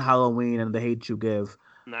First Man, Halloween, and The Hate You Give.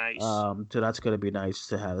 nice. So that's gonna be nice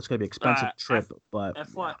to have. It's gonna be an Uh, expensive F- trip, but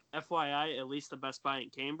yeah. FYI, at least the Best Buy in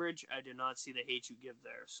Cambridge, I did not see The Hate You Give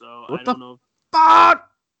there, so What the fuck, mother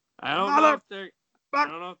I fuck,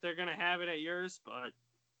 don't know if they're gonna have it at yours, but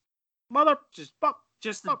mother just fuck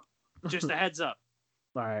just a, fuck. just a heads up.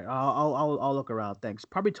 All right, I'll look around. Thanks.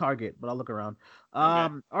 Probably Target, but I'll look around. Okay,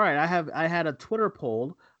 All right. I had a Twitter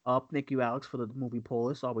poll up. Thank you, Alex, for the movie poll.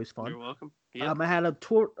 It's always fun. you're welcome. Yep. I had a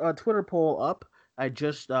Twitter poll up. I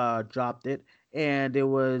just dropped it, and it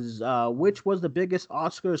was which was the biggest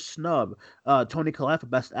Oscar snub? Toni Collette for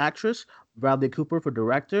Best Actress, Bradley Cooper for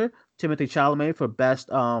Director, Timothy Chalamet for Best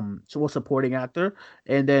Supporting Actor,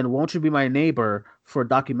 and then Won't You Be My Neighbor for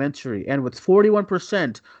Documentary. And with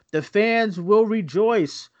 41%, the fans will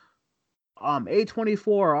rejoice.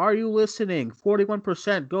 A24, are you listening?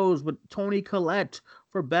 41% goes with Toni Collette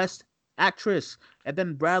for Best Actress, and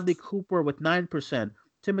then Bradley Cooper with 9%,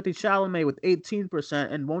 Timothy Chalamet with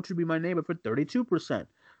 18%, and Won't You Be My Neighbor for 32%.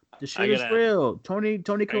 The I shit is gotta real. Toni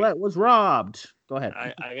I Collette was robbed. Go ahead.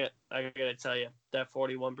 I gotta tell you that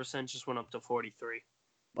 41% just went up to 43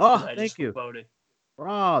 because Oh, I thank just you. voted.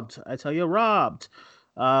 Robbed. I tell you, robbed.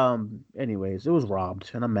 Anyways, it was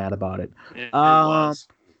robbed, and I'm mad about it. It Um, was.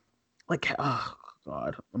 like oh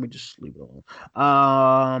god, let me just leave it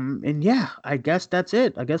alone. And yeah, I guess that's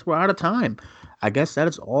it. I guess we're out of time. I guess that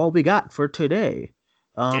is all we got for today.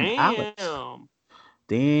 Alex, Damn.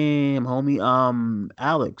 damn homie,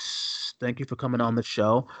 Alex, thank you for coming on the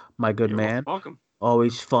show, my good You're man. welcome.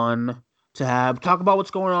 Always fun to have talk about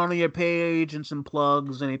what's going on your page and some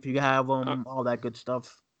plugs, and if you have Uh, all that good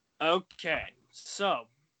stuff. okay, so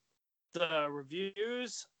the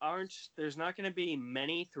reviews aren't. There's not going to be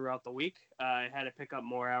many throughout the week. I had to pick up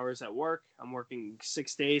more hours at work. I'm working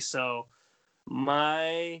 6 days, so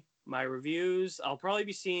my reviews. I'll probably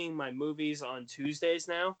be seeing my movies on Tuesdays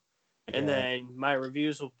now, and Yeah, then my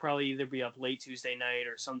reviews will probably either be up late Tuesday night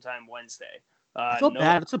or sometime Wednesday. I feel No,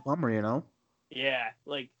 bad. It's a bummer. yeah,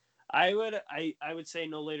 like I would say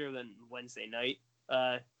no later than Wednesday night.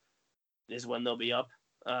 Uh, is when they'll be up.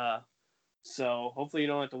 Uh, so hopefully you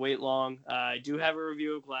don't have to wait long. I do have a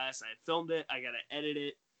review of Glass. I filmed it. I gotta edit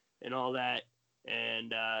it and all that,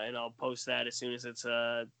 and I'll post that as soon as it's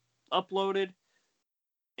uploaded.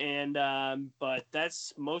 And but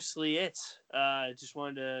that's mostly it. Just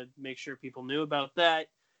wanted to make sure people knew about that.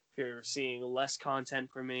 If you're seeing less content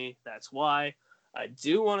from me, that's why. I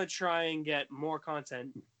do want to try and get more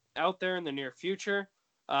content out there in the near future.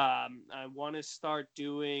 I want to start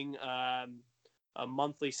doing a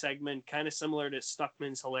monthly segment, kind of similar to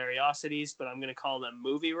Stuckman's Hilariosities, but I'm going to call them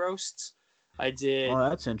movie roasts. I Oh, did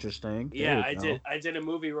that's interesting. There yeah, you go. I did a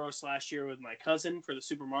movie roast last year with my cousin for the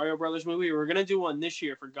Super Mario Brothers movie. We were gonna do one this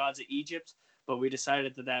year for Gods of Egypt, but we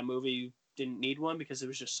decided that that movie didn't need one because it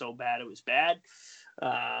was just so bad. It was bad.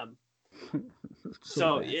 Um, So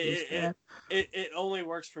so bad. It was bad. it only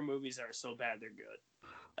works for movies that are so bad they're good.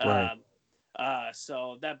 Right.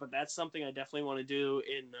 But that's something I definitely want to do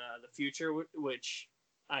in the future, which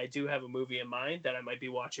I do have a movie in mind that I might be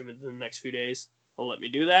watching within the next few days. Will let me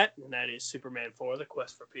do that, and that is Superman 4: The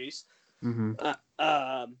Quest for Peace. Mm-hmm. Uh,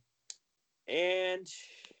 um, and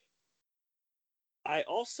I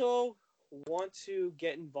also want to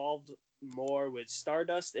get involved more with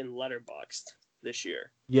Stardust and Letterboxd. this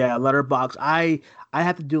year. Yeah, Letterbox. I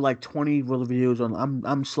have to do like 20 reviews on.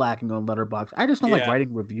 I'm slacking on Letterbox. I just don't like Yeah,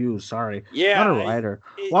 writing reviews. Sorry, I'm not a yeah. writer.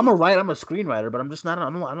 Well, I'm a writer. I'm a screenwriter, but I'm just not.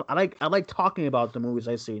 I like talking about the movies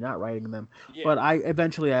I see, not writing them. Yeah, But I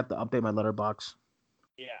eventually I have to update my Letterbox.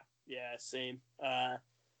 yeah, yeah. Same. I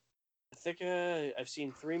think I've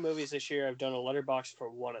seen 3 movies this year. I've done a letterbox for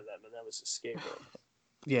one of them, and that was Escape Room.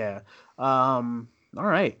 Yeah. All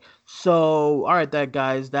right. So, all right, that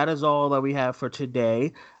guys, that is all that we have for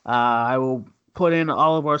today. I will put in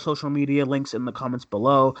all of our social media links in the comments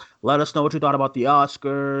below. Let us know what you thought about the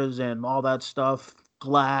Oscars and all that stuff.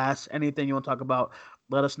 Glass, anything you want to talk about.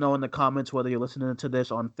 Let us know in the comments whether you're listening to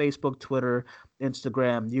this on Facebook, Twitter,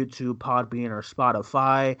 Instagram, YouTube, Podbean, or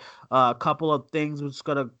Spotify. A couple of things that's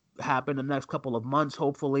gonna happen in the next couple of months.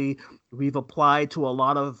 Hopefully, we've applied to a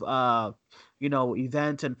lot of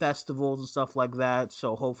events and festivals and stuff like that.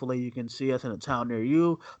 So hopefully you can see us in a town near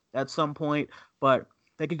you at some point. But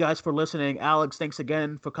thank you guys for listening. Alex, thanks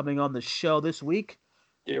again for coming on the show this week.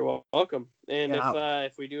 You're welcome. And And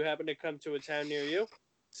if we do happen to come to a town near you,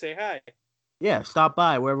 say hi. yeah, stop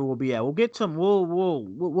by wherever we'll be at. We'll get some. We'll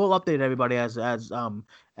update everybody as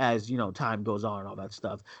time goes on and all that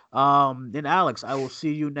stuff. And Alex, I will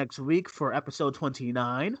see you next week for episode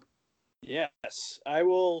 29. Yes, I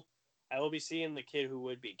will. I will be seeing the kid who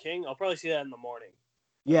would be king. I'll probably see that in the morning.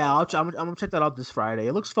 Yeah, Um, I'm gonna check that out this Friday.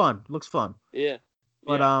 It looks fun. Looks fun. yeah,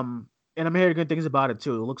 But yeah. and I'm hearing good things about it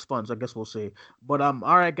too. It looks fun, so I guess we'll see. But all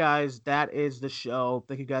right, guys, that is the show.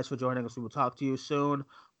 Thank you guys for joining us. We will talk to you soon.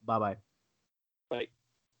 Bye bye. Bye.